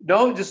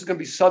 No, this is going to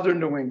be southern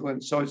New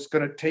England. So it's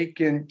going to take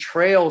in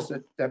trails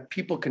that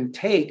people can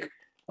take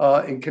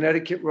in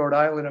Connecticut, Rhode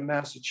Island, and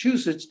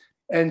Massachusetts,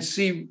 and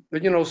see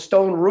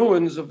stone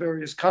ruins of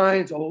various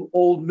kinds,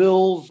 old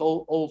mills,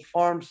 old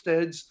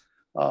farmsteads,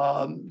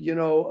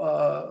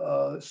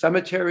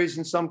 cemeteries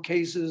in some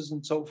cases,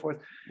 and so forth.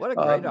 What a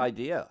great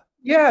idea.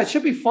 Yeah, it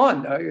should be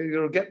fun.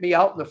 It'll get me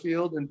out in the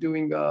field and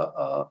doing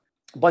a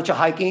bunch of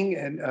hiking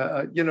and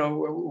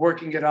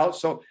working it out.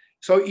 So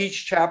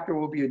each chapter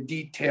will be a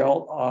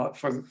detail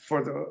for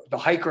the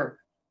hiker,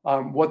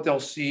 what they'll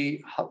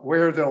see,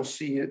 where they'll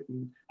see it,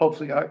 and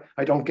hopefully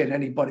I don't get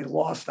anybody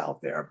lost out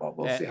there. But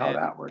we'll see how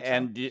that works.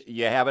 And do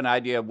you have an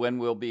idea of when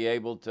we'll be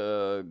able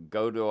to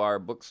go to our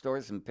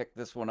bookstores and pick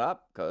this one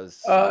up?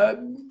 Because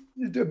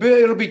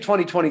it'll be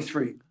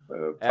 2023.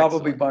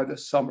 Probably Excellent. by the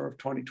summer of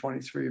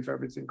 2023 if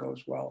everything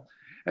goes well.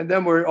 And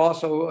then we're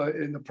also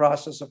in the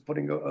process of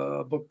putting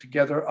a book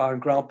together on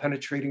ground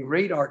penetrating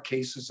radar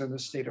cases in the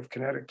state of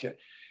Connecticut.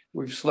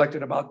 We've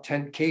selected about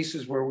 10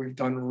 cases where we've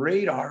done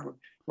radar.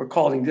 We're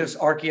calling this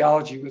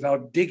Archaeology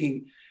Without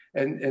Digging,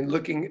 and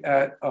looking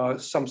at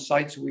some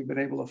sites we've been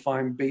able to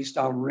find based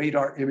on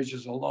radar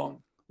images alone.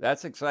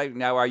 That's exciting.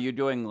 Now, are you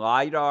doing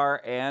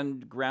LIDAR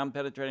and ground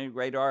penetrating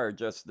radar, or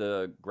just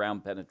the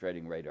ground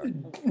penetrating radar?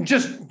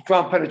 Just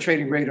ground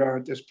penetrating radar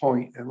at this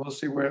point, and we'll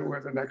see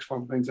where the next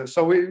one brings us.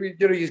 So we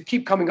you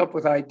keep coming up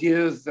with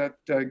ideas that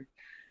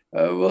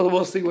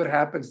we'll see what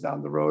happens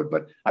down the road.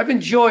 But I've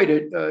enjoyed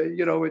it.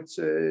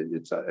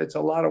 It's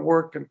a lot of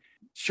work, and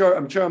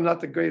I'm sure I'm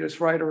not the greatest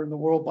writer in the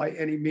world by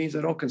any means.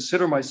 I don't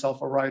consider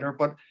myself a writer,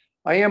 but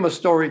I am a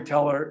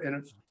storyteller,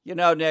 and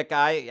Nick,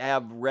 I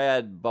have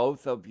read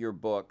both of your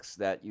books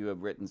that you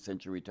have written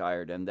since you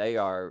retired, and they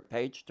are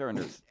page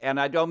turners.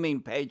 And I don't mean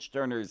page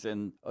turners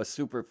in a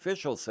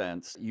superficial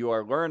sense. You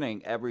are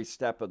learning every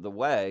step of the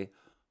way,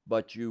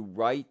 but you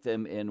write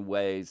them in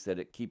ways that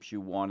it keeps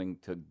you wanting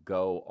to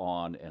go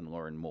on and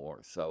learn more.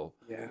 So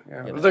yeah.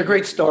 Well, they're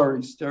great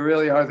stories. There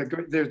really are.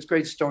 There's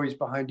great stories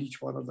behind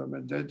each one of them,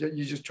 and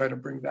you just try to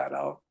bring that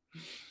out.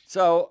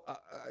 So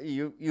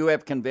you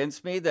have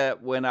convinced me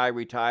that when I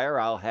retire,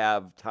 I'll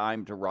have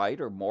time to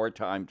write, or more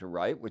time to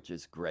write, which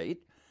is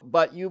great.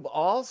 But you've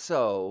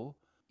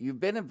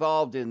been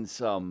involved in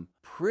some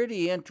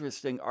pretty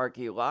interesting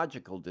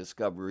archaeological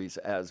discoveries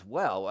as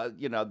well.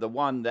 The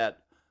one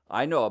that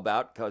I know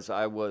about, because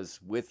I was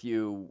with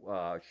you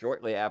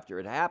shortly after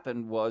it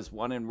happened, was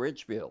one in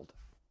Ridgefield.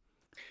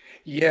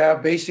 Yeah,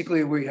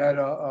 basically we had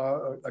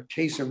a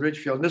case in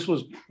Ridgefield. This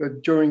was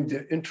during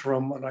the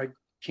interim when I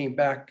came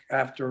back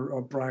after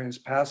Brian's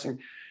passing.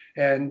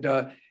 And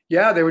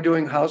they were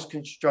doing house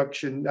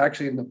construction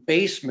actually in the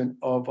basement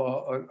of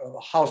a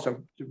house. The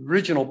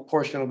original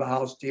portion of the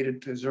house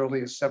dated to as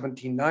early as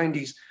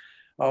 1790s.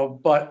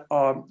 But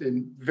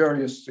in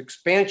various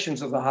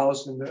expansions of the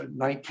house in the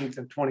 19th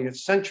and 20th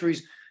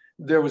centuries,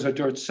 there was a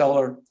dirt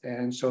cellar.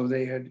 And so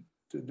the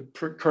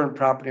current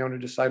property owner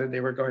decided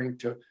they were going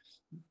to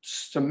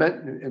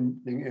cement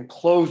and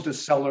close the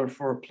cellar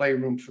for a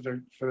playroom for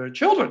their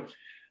children.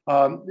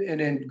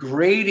 And in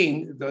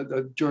grading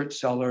the dirt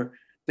cellar,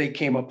 they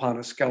came upon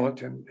a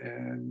skeleton.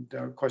 And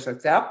of course,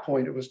 at that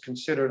point, it was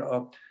considered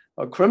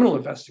a criminal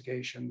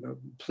investigation. The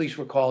police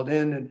were called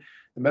in, and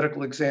the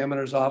medical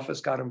examiner's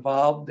office got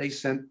involved. They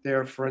sent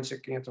their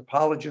forensic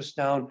anthropologists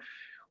down.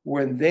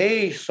 When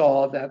they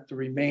saw that the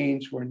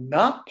remains were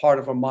not part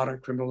of a modern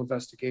criminal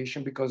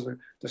investigation, because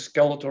the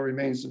skeletal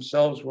remains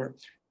themselves were,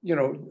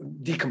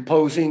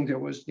 decomposing, there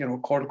was,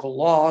 cortical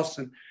loss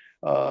and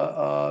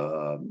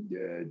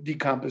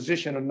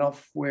decomposition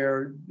enough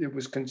where it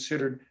was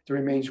considered the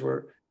remains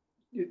were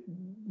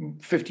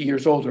 50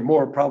 years old or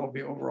more,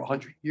 probably over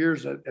 100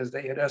 years, as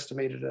they had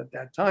estimated at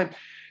that time.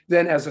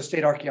 Then as a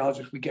state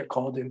archaeologist, we get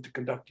called in to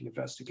conduct the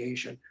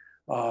investigation.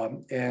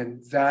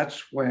 And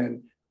that's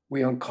when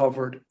we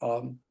uncovered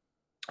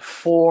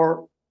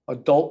 4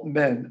 adult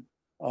men,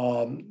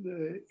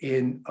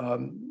 in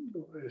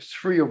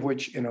 3 of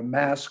which in a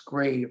mass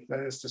grave. That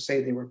is to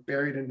say, they were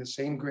buried in the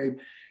same grave,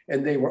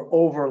 and they were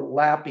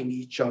overlapping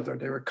each other.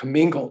 They were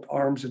commingled,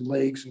 arms and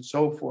legs and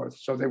so forth.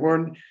 So they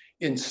weren't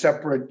in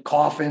separate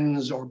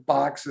coffins or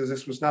boxes.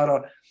 This was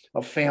not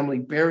a family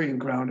burying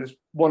ground, as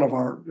one of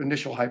our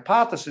initial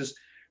hypotheses.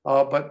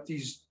 But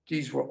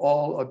these were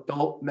all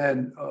adult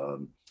men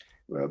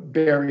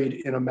buried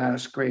in a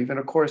mass grave. And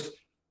of course,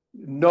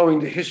 knowing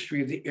the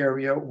history of the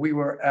area, we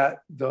were at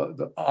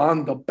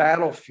on the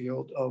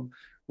battlefield of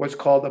what's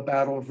called the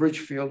Battle of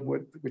Ridgefield,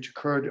 which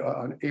occurred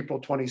on April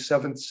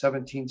 27th,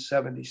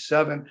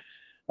 1777,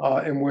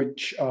 in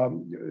which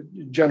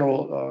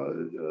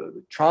General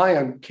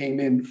Tryon came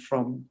in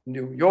from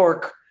New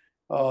York,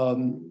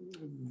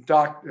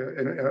 attacked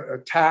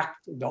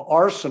the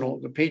arsenal.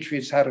 The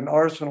Patriots had an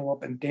arsenal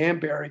up in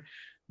Danbury,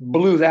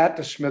 blew that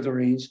to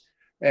smithereens,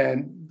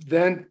 and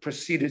then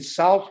proceeded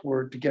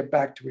southward to get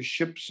back to his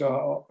ships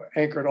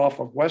anchored off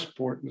of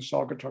Westport in the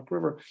Saugatuck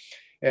River.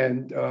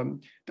 And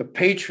the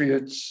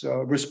Patriots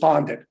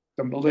responded,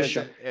 the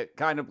militia.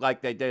 Kind of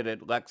like they did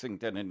at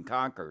Lexington and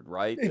Concord,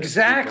 right?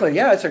 Exactly,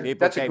 people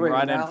that's a came great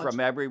running analogy. from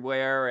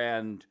everywhere,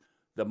 and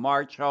the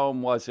march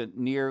home wasn't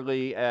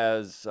nearly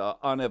as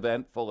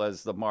uneventful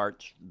as the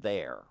march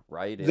there,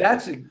 right?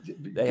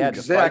 They had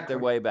to fight their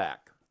way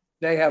back.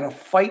 They had to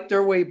fight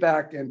their way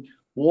back, and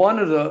one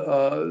of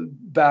the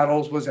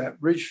battles was at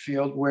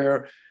Ridgefield,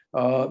 where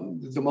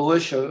the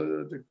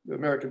militia, the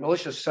American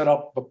militia, set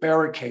up a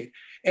barricade.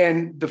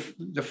 And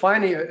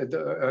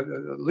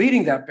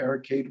leading that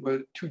barricade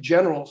were 2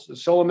 generals,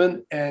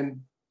 Silliman and a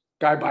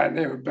guy by the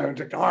name of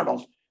Benedict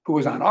Arnold, who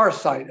was on our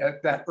side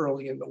at that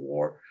early in the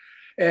war.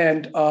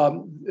 And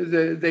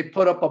they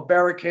put up a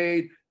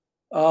barricade.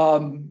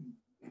 The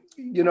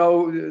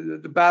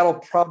battle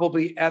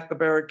probably at the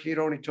barricade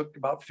only took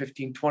about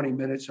 15, 20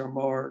 minutes or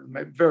more,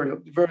 very,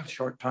 very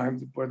short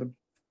time, where the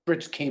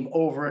Brits came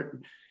over it,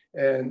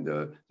 and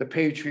the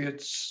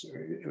Patriots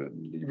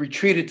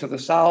retreated to the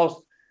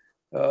south.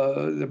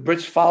 The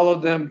Brits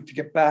followed them to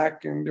get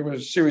back, and there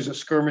was a series of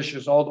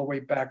skirmishes all the way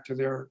back to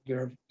their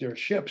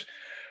ships.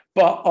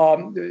 But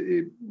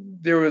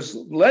there was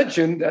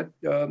legend that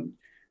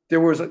there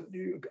was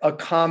a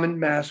common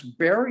mass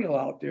burial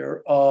out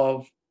there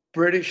of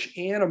British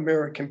and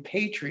American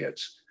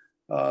patriots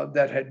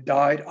that had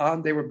died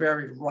they were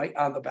buried right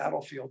on the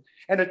battlefield.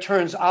 And it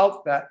turns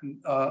out that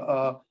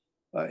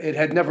it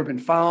had never been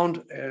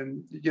found,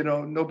 and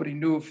nobody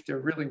knew if there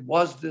really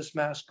was this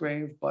mass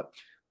grave. But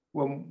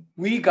when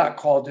we got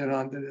called in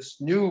onto this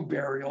new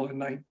burial in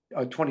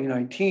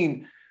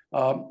 2019,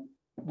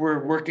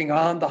 we're working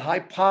on the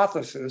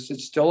hypothesis.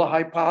 It's still a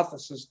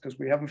hypothesis because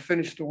we haven't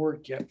finished the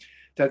work yet,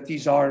 that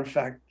these are in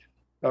fact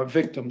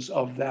victims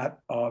of that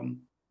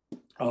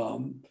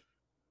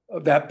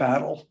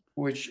battle.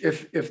 Which,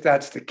 if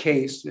that's the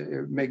case,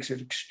 it makes it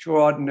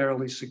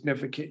extraordinarily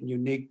significant and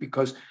unique,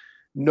 because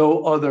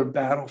no other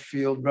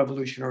battlefield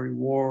Revolutionary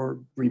War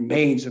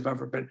remains have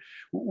ever been.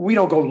 We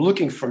don't go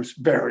looking for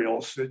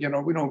burials, we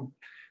don't.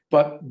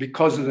 But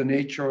because of the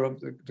nature of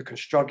the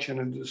construction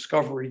and the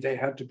discovery, they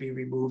had to be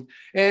removed,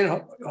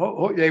 and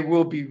they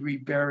will be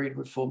reburied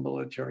with full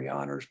military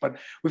honors. But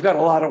we've got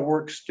a lot of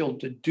work still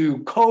to do.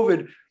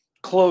 COVID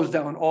closed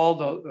down all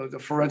the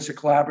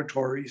forensic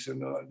laboratories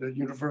and the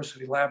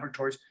university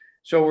laboratories.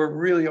 So we're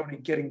really only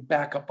getting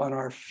back up on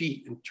our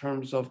feet in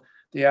terms of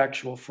the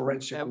actual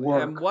forensic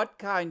work. And what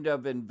kind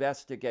of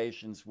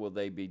investigations will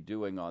they be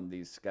doing on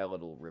these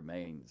skeletal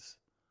remains?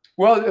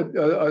 Well,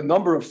 a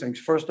number of things.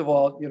 First of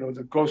all,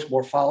 the gross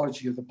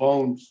morphology of the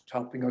bones,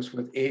 helping us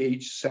with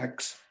age,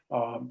 sex,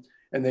 and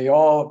they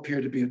all appear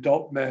to be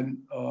adult men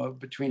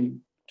between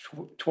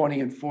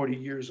 20 and 40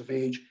 years of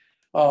age.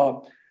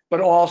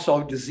 But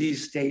also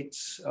disease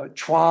states,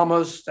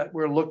 traumas that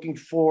we're looking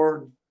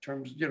for in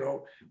terms,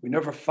 we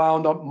never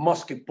found a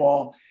musket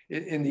ball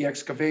in the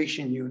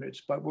excavation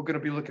units, but we're going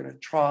to be looking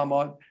at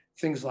trauma,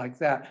 things like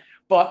that.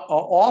 But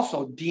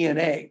also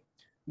DNA.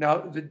 Now,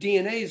 the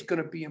DNA is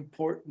going to be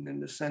important in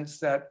the sense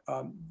that,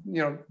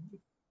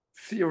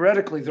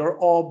 theoretically, they're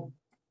all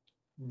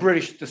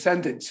British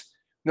descendants,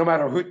 no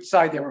matter which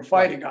side they were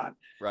fighting on.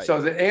 Right.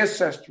 So the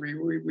ancestry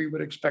we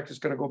would expect is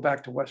going to go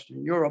back to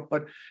Western Europe,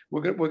 but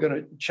we're going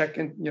to check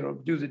in,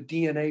 do the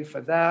DNA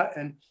for that.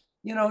 And,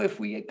 if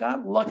we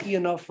got lucky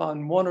enough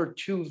on 1 or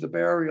 2 of the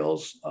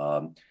burials,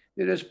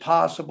 it is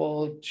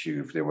possible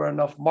if there were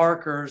enough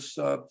markers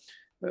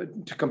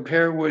to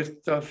compare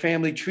with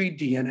family tree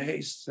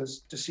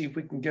DNAs to see if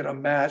we can get a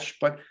match.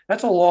 But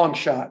that's a long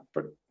shot,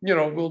 but,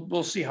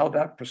 we'll see how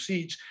that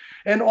proceeds.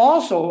 And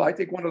also, I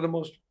think one of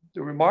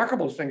the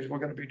remarkable things we're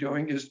going to be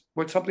doing is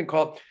what's something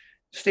called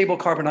stable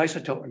carbon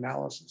isotope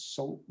analysis.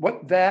 So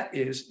what that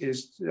is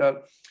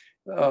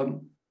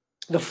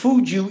the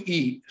food you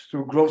eat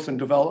through growth and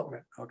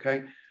development,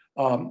 okay?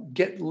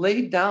 get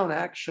laid down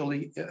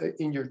actually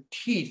in your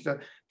teeth.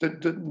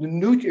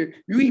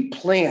 You eat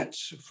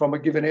plants from a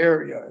given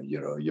area.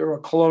 You're a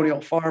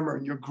colonial farmer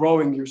and you're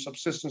growing your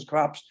subsistence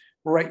crops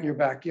right in your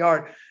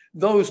backyard.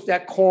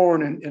 That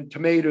corn and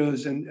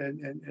tomatoes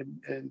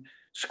and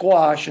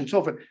squash and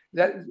so forth.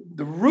 That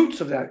the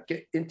roots of that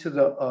get into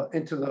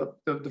the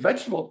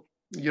vegetable.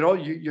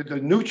 The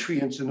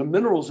nutrients and the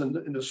minerals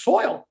in the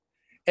soil,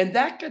 and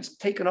that gets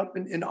taken up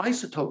in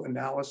isotope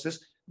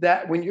analysis.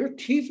 That when your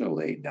teeth are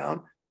laid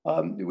down,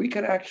 we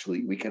can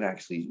actually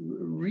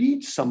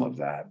read some of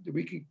that.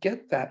 We could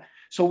get that,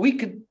 so we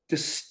could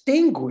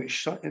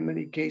distinguish in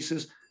many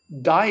cases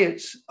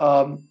diets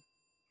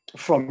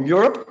from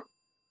Europe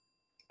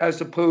as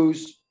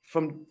opposed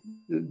from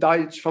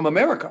diets from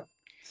America.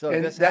 So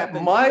and that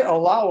might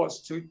allow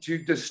us to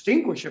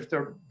distinguish if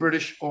they're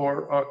British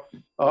or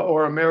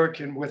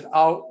American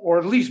without, or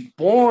at least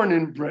born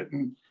in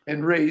Britain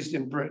and raised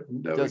in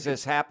Britain. Does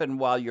this happen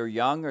while you're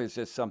young, or is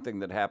this something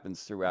that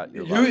happens throughout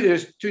your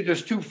life?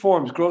 There's two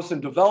forms: growth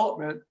and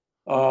development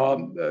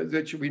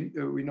that we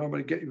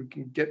normally we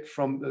can get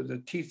from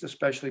the teeth,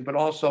 especially, but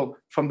also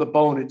from the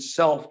bone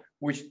itself,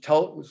 which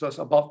tells us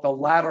about the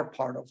latter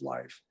part of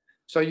life.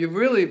 So you've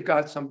really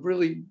got some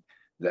really.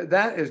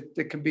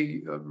 That can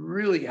be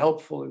really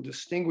helpful in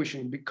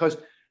distinguishing, because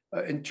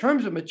in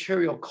terms of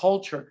material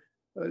culture,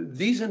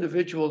 these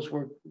individuals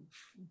were,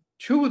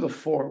 2 of the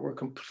 4 were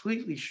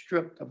completely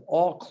stripped of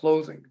all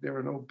clothing. There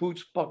were no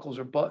boots, buckles,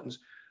 or buttons.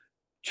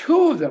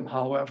 2 of them,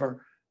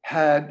 however,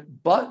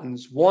 had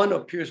buttons. One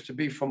appears to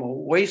be from a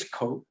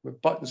waistcoat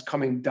with buttons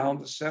coming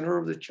down the center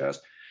of the chest.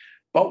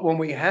 But when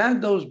we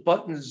had those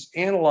buttons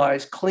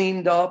analyzed,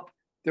 cleaned up,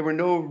 there were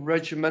no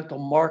regimental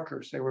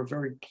markers. They were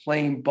very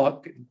plain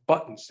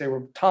buttons. They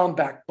were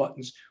tomback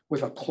buttons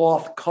with a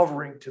cloth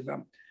covering to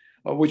them,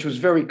 which was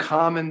very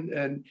common,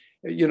 and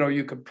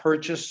you could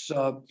purchase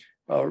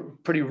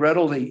pretty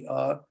readily.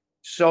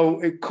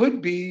 So it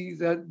could be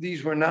that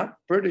these were not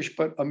British,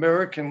 but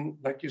American,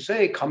 like you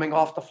say, coming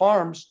off the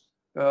farms,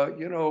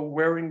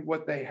 wearing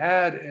what they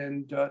had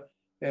and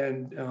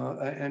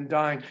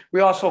dying. We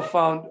also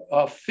found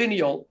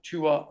finial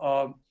to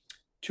a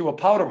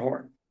powder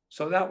horn.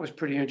 So that was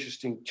pretty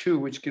interesting too,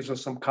 which gives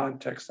us some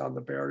context on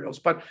the burials.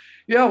 But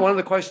yeah, one of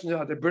the questions,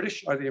 are they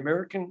British, are they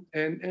American?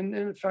 And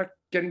in fact,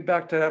 getting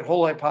back to that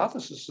whole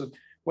hypothesis of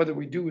whether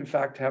we do in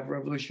fact have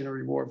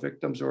Revolutionary War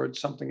victims or it's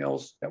something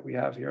else that we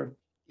have here.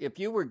 If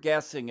you were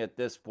guessing at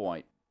this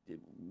point,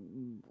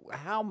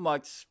 how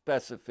much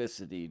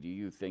specificity do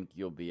you think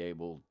you'll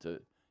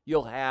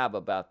have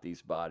about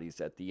these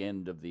bodies at the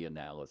end of the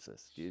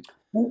analysis? Yeah,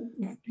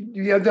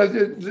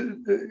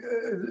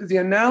 the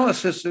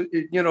analysis,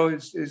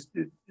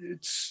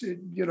 it's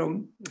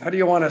how do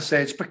you want to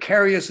say? It's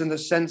precarious in the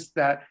sense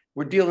that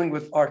we're dealing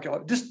with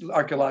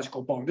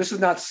archaeological bone. This is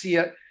not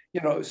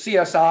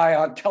CSI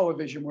on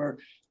television where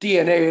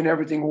DNA and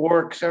everything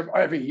works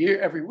every year,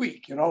 every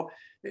week.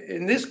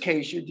 In this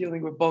case, you're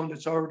dealing with bone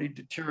that's already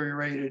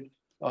deteriorated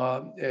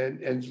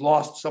and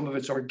lost some of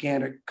its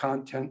organic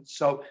content.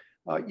 So.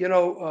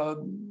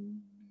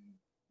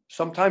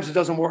 Sometimes it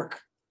doesn't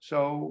work.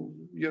 So,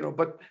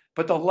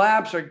 but the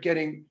labs are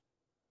getting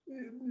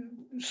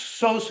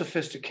so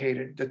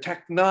sophisticated. The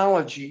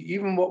technology,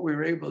 even what we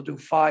were able to do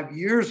 5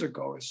 years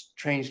ago, has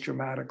changed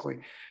dramatically.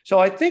 So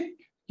I think,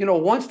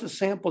 once the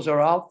samples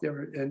are out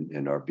there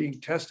and are being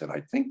tested,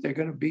 I think they're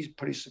going to be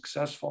pretty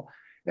successful.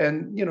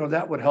 And,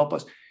 that would help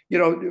us.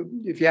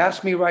 If you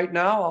ask me right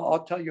now,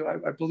 I'll tell you,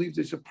 I believe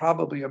these are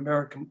probably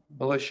American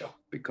militia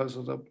because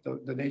of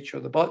the nature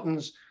of the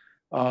buttons,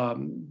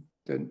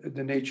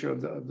 the nature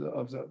of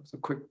the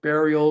quick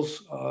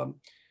burials.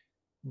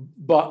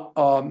 But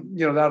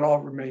that all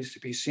remains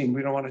to be seen.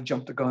 We don't want to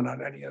jump the gun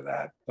on any of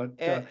that. But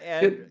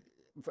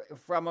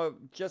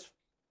just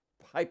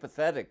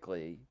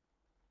hypothetically,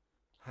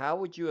 how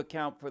would you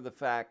account for the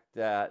fact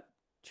that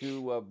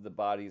 2 of the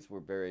bodies were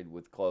buried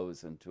with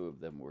clothes and 2 of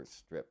them were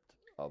stripped?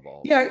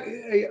 Yeah,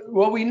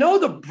 well, we know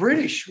the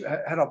British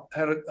had a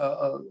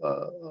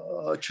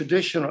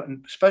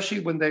tradition,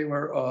 especially when they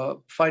were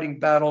fighting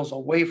battles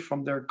away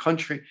from their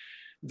country,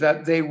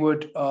 that they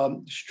would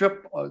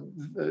strip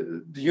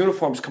the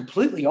uniforms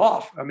completely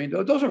off. I mean,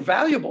 those are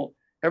valuable.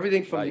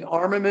 Everything from the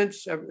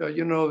armaments,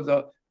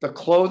 the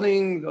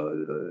clothing,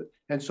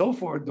 and so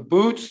forth, the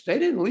boots. They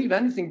didn't leave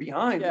anything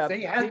behind. Yeah, if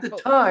they had the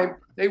time,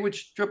 they would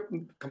strip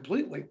them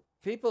completely.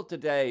 People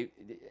today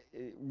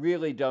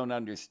really don't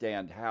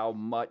understand how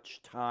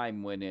much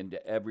time went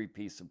into every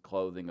piece of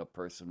clothing a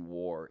person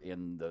wore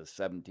in the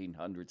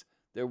 1700s.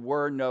 There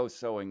were no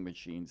sewing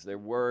machines. There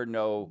were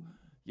no,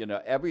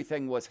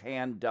 everything was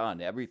hand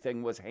done.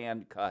 Everything was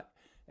hand cut.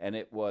 And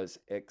it was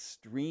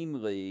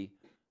extremely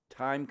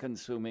time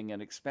consuming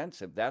and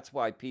expensive. That's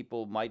why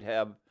people might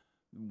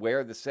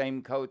wear the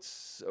same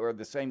coats or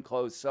the same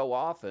clothes so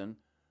often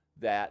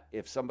that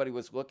if somebody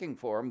was looking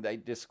for them,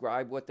 they'd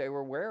describe what they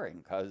were wearing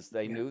because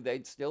they knew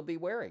they'd still be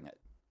wearing it.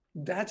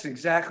 That's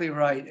exactly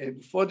right.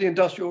 Before the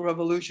Industrial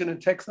Revolution and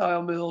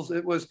textile mills,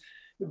 it was,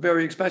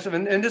 very expensive.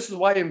 And this is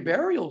why in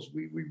burials,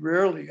 we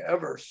rarely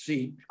ever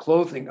see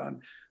clothing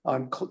on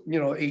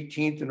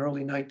 18th and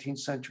early 19th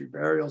century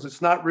burials.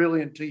 It's not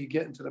really until you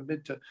get into the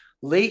mid to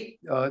late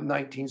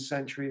 19th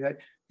century that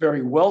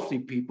very wealthy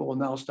people will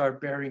now start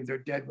burying their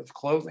dead with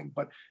clothing.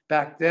 But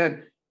back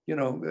then,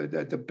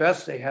 at the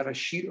best, they had a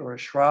sheet or a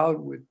shroud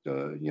with,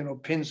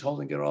 pins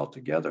holding it all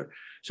together.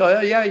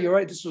 So yeah, you're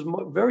right. This was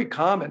very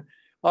common.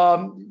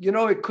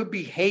 It could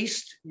be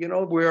haste,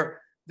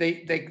 where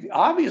they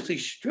obviously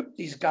stripped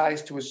these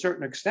guys to a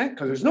certain extent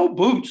because there's no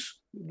boots,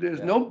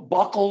 there's no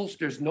buckles,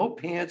 there's no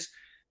pants.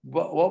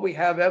 But what we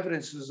have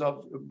evidence is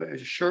of a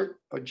shirt,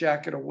 a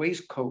jacket, a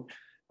waistcoat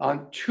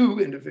on two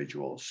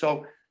individuals.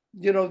 So,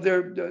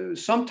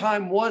 some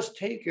time was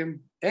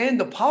taken, and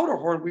the powder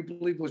horn, we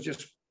believe, was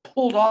just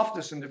pulled off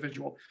this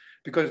individual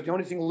because the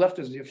only thing left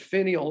is the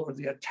finial or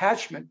the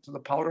attachment to the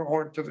powder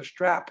horn to the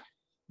strap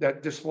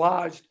that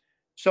dislodged.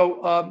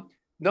 So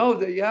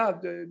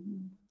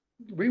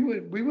we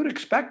would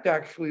expect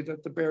actually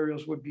that the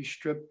burials would be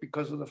stripped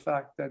because of the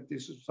fact that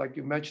this is, like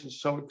you mentioned,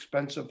 so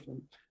expensive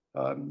and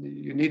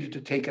you needed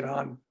to take it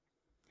on.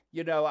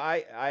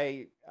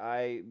 I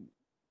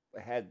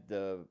had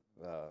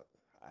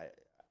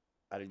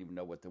I don't even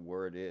know what the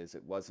word is.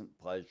 It wasn't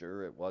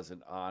pleasure, it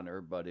wasn't honor,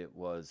 but it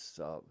was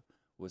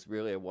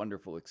really a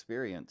wonderful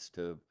experience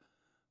to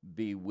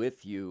be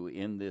with you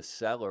in this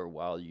cellar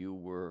while you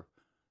were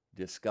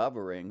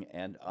discovering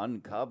and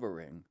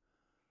uncovering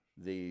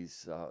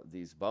these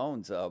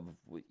bones of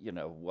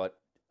what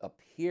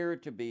appear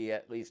to be,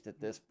 at least at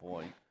this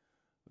point,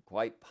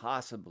 quite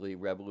possibly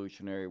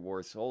Revolutionary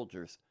War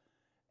soldiers.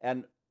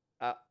 And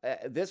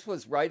this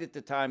was right at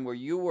the time where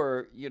you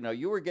were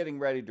getting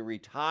ready to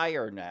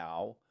retire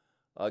now,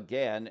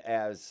 again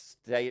as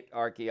state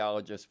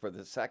archaeologist for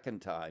the second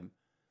time.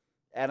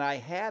 And I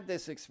had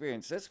this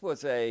experience. This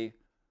was in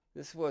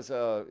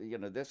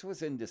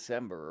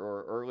December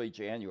or early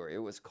January. It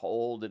was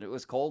cold, and it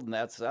was cold in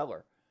that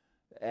cellar.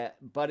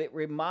 But it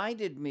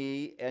reminded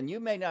me, and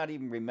you may not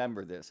even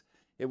remember this,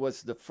 it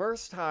was the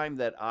first time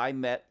that I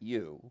met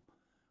you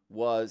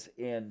was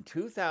in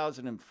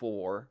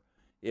 2004.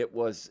 It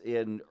was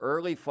in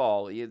early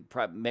fall,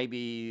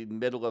 maybe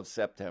middle of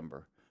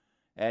September.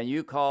 And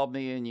you called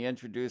me and you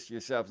introduced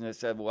yourself and you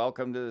said,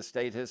 "Welcome to the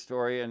state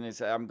historian." And he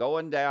said, I'm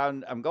going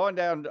down,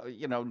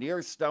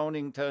 near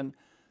Stonington.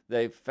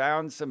 They've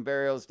found some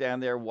burials down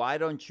there. Why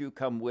don't you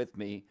come with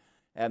me?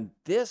 And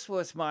this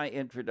was my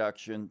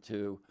introduction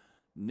to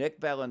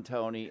Nick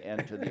Bellantoni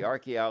and to the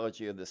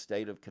archaeology of the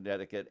state of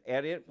Connecticut.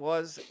 And it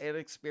was an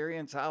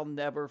experience I'll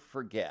never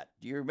forget.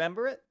 Do you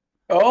remember it?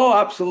 Oh,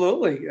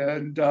 absolutely.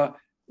 And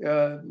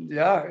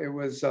it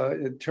was.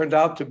 It turned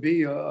out to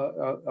be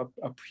a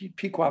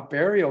Pequot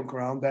burial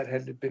ground that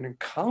had been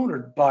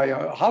encountered by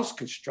a house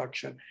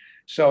construction.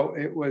 So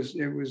it was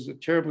a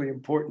terribly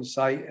important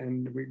site,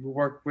 and we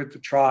worked with the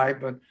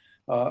tribe in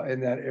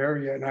that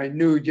area. And I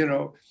knew,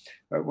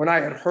 when I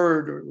had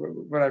heard,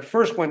 when I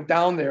first went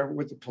down there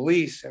with the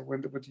police and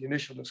with the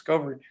initial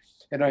discovery,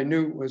 and I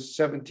knew it was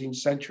 17th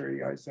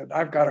century, I said,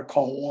 I've got to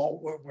call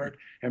Walt Woodward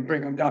and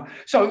bring him down.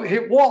 So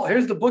Walt,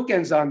 here's the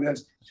bookends on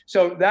this.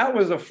 So that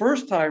was the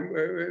first time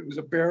it was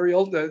a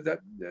burial, that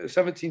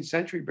 17th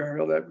century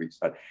burial that we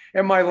started.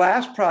 And my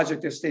last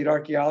project as state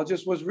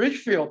archaeologist was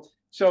Ridgefield.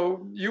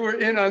 So you were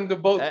in on the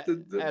bookends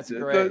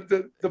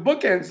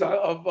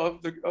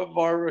of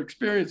our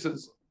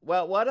experiences.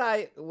 Well,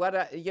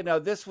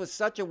 this was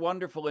such a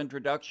wonderful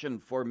introduction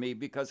for me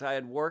because I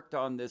had worked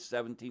on this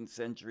 17th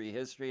century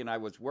history, and I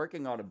was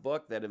working on a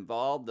book that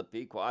involved the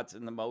Pequots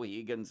and the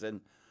Mohegans and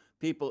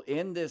people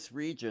in this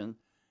region.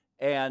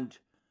 And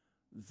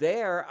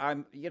there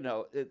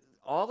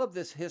all of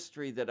this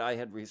history that I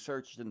had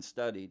researched and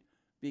studied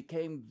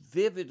became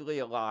vividly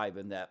alive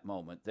in that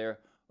moment. There,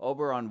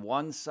 over on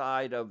one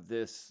side of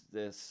this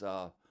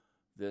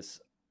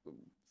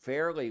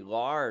fairly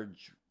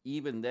large,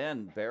 even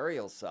then,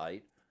 burial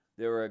site,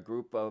 there were a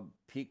group of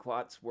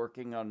Pequots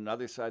working. On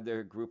another side, there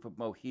were a group of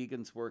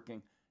Mohegans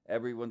working.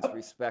 Everyone's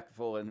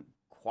respectful and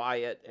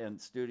quiet and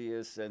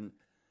studious. And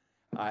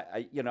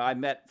I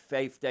met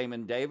Faith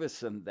Damon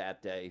Davison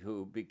that day,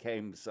 who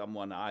became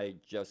someone I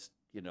just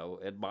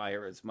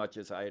admire as much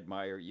as I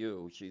admire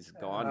you. She's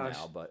gone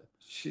now, but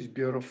she's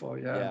beautiful.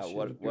 Yeah,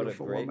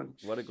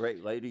 what a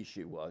great lady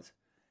she was.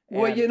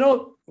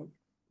 Well,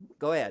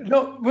 go ahead.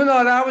 No,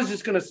 I was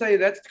just going to say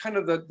that's kind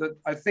of the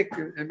I think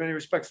in many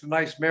respects the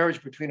nice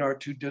marriage between our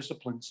two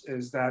disciplines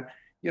is that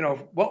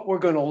what we're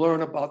going to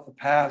learn about the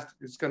past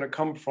is going to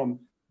come from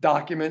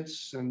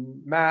documents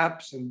and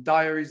maps and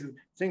diaries and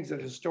things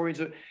that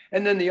historians are,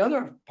 and then the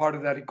other part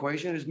of that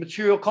equation is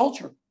material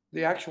culture,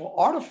 the actual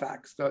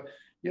artifacts, the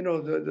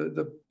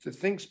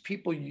things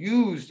people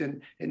used,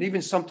 and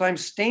even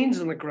sometimes stains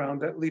in the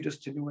ground that lead us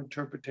to new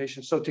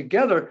interpretations. So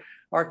together,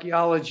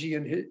 archaeology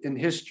and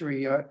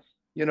history,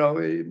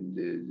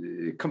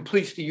 it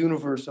completes the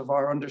universe of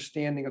our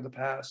understanding of the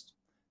past.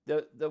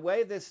 The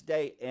way this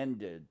day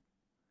ended,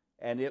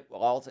 and it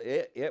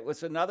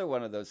was another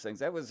one of those things.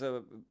 That was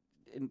a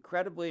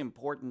incredibly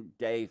important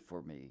day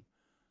for me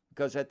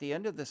because at the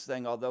end of this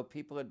thing, although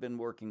people had been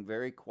working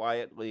very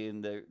quietly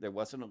and there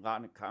wasn't a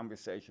lot of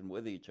conversation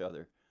with each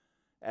other,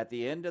 at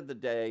the end of the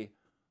day,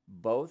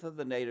 both of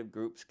the native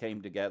groups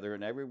came together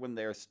and everyone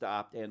there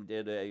stopped and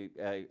did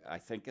I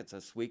think it's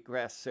a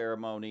sweetgrass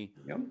ceremony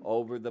Yep.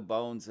 over the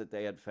bones that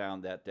they had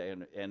found that day.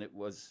 And it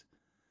was,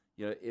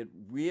 it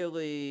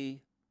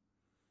really,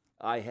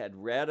 I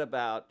had read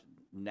about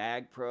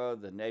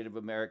NAGPRA, the Native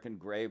American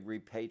Grave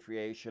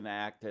Repatriation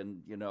Act,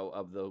 and,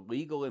 of the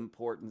legal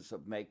importance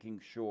of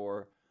making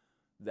sure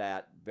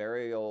that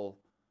burial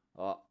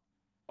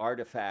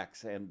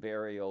artifacts and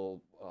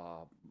burial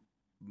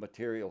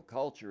material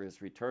culture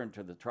is returned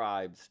to the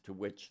tribes to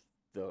which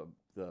the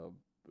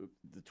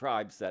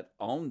tribes that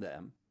own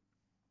them.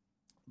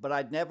 But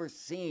I'd never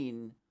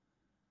seen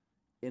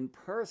in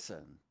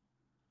person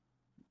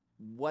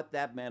what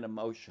that meant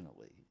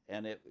emotionally,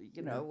 and it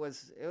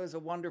was a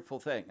wonderful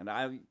thing. And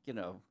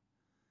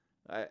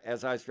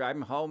as I was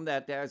driving home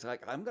that day, I was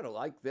like, I'm gonna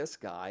like this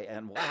guy,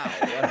 and wow,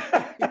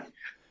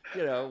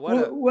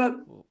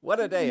 what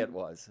a day it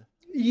was.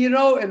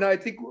 And I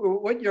think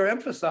what you're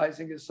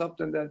emphasizing is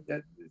something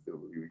that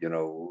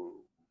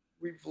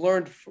we've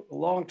learned a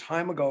long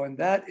time ago, and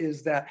that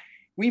is that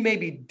we may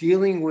be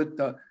dealing with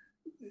the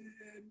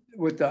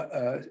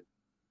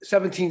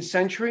 17th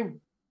century,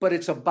 but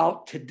it's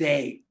about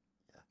today.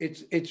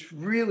 It's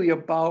really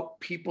about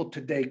people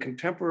today,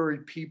 contemporary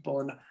people,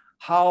 and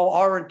how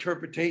our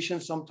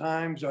interpretations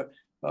sometimes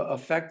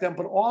affect them,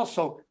 but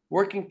also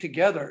working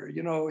together.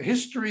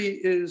 History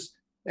is,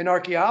 in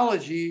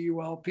archaeology,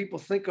 well, people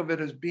think of it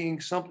as being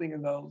something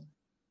in the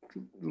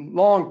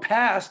long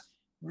past,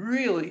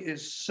 really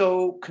is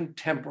so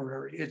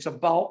contemporary. It's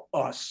about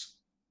us.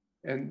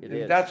 And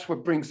that's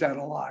what brings that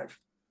alive.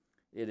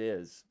 It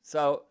is.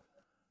 So,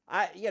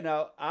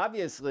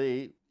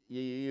 obviously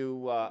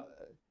you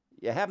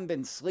haven't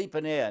been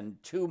sleeping in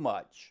too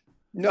much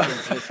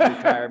since this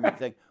retirement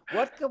thing.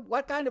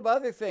 What kind of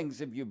other things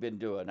have you been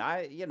doing?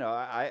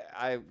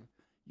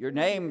 Your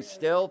name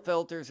still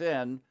filters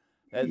in.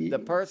 The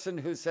person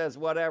who says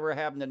whatever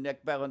happened to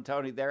Nick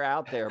Bellantoni, they're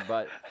out there,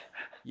 but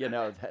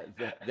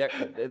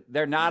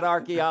they're not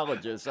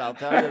archaeologists. I'll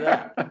tell you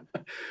that.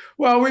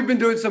 Well, we've been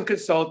doing some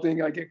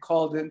consulting. I get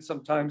called in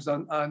sometimes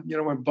on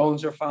when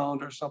bones are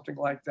found or something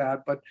like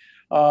that. But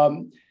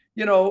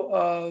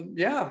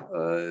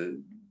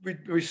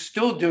we're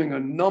still doing a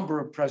number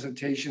of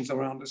presentations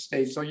around the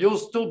state. So you'll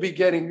still be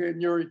getting in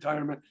your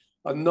retirement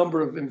a number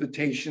of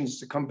invitations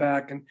to come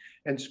back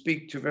and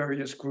speak to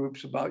various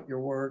groups about your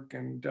work.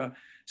 And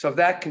so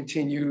that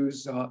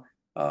continues.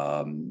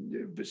 But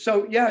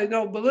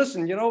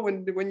listen,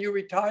 when you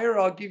retire,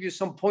 I'll give you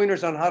some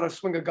pointers on how to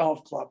swing a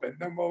golf club, and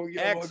then we'll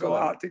go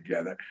out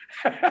together.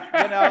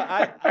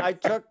 I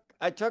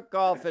took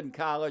golf in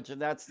college,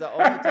 and that's the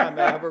only time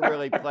I ever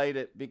really played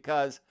it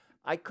because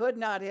I could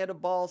not hit a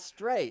ball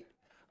straight.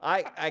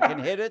 I can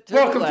hit it to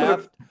the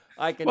left.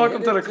 I can hit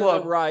it to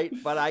the right,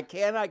 but I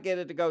cannot get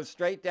it to go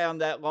straight down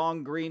that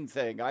long green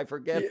thing. I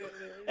forget.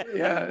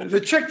 Yeah, the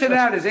trick to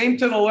that is aim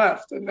to the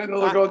left, and then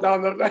it'll go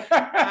down the left.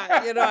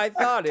 I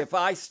thought if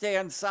I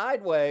stand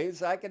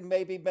sideways, I can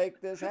maybe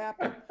make this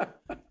happen.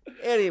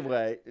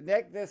 Anyway,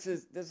 Nick, this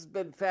has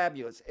been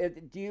fabulous.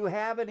 Do you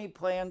have any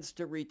plans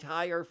to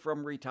retire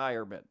from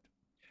retirement?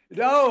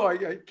 No, I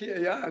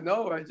can't.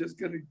 I'm just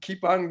going to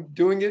keep on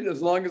doing it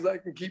as long as I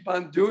can keep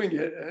on doing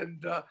it.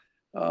 And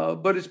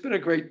but it's been a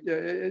great.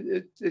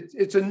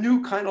 It's a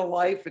new kind of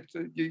life.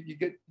 You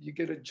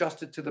get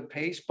adjusted to the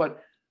pace, but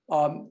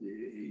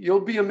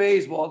you'll be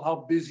amazed, Walt,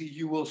 how busy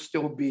you will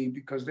still be,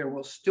 because there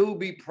will still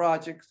be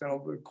projects that will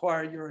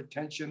require your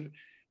attention,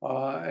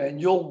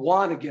 and you'll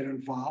want to get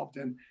involved,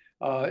 and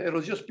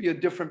it'll just be a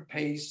different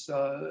pace.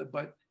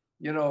 But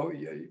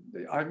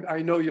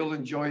I know you'll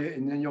enjoy it,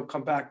 and then you'll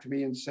come back to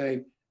me and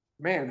say,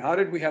 man, how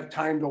did we have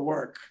time to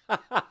work?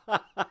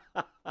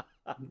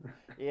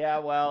 Yeah,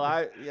 well,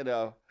 I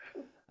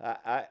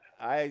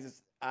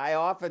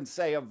often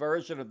say a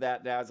version of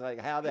that now. It's like,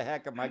 how the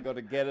heck am I going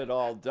to get it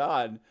all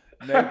done?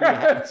 Maybe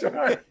That's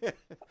right.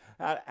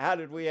 How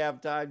did we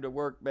have time to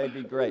work?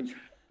 Maybe great.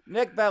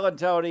 Nick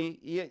Bellantoni,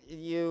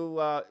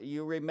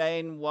 you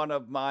remain one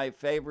of my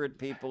favorite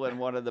people, and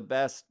one of the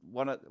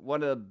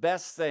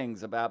best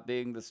things about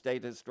being the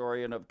state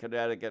historian of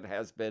Connecticut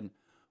has been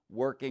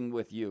working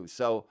with you.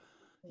 So,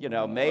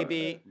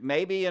 maybe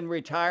in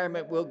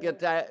retirement we'll get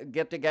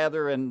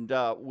together and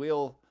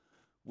we'll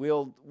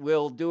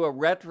do a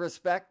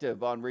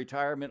retrospective on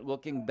retirement,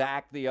 looking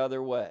back the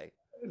other way.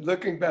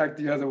 Looking back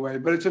the other way,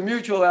 but it's a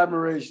mutual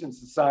admiration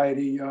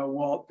society,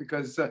 Walt,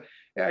 because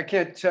I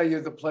can't tell you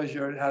the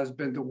pleasure it has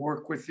been to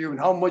work with you and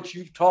how much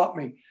you've taught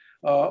me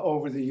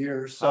over the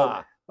years.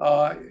 So,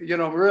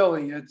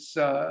 really, it's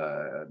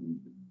I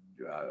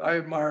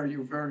admire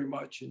you very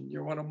much, and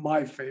you're one of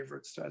my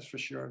favorites, that's for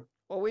sure.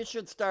 Well, we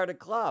should start a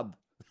club.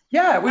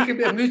 Yeah, we could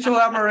be a mutual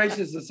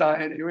admiration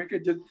society. We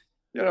could just,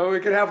 we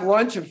could have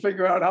lunch and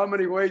figure out how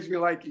many ways we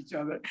like each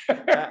other.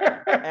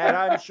 And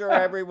I'm sure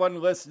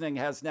everyone listening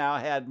has now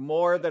had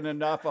more than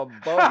enough of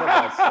both of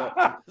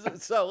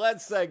us. So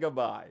let's say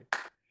goodbye.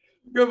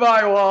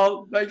 Goodbye,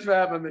 Walt. Thanks for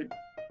having me.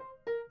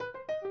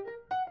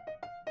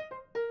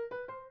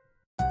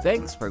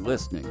 Thanks for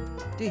listening.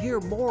 To hear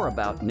more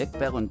about Nick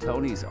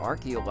Bellantoni's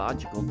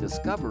archaeological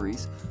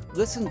discoveries,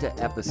 listen to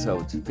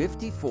episodes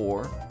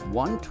 54,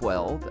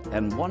 112,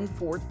 and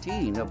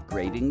 114 of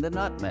Grading the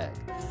Nutmeg.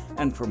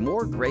 And for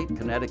more great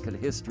Connecticut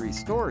history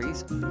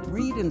stories,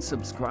 read and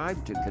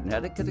subscribe to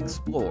Connecticut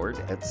Explored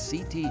at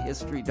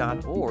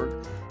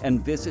cthistory.org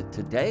and visit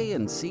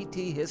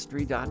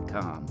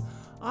todayincthistory.com.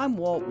 I'm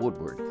Walt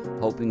Woodward,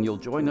 hoping you'll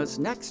join us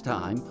next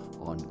time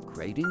on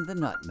Grading the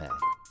Nutmeg.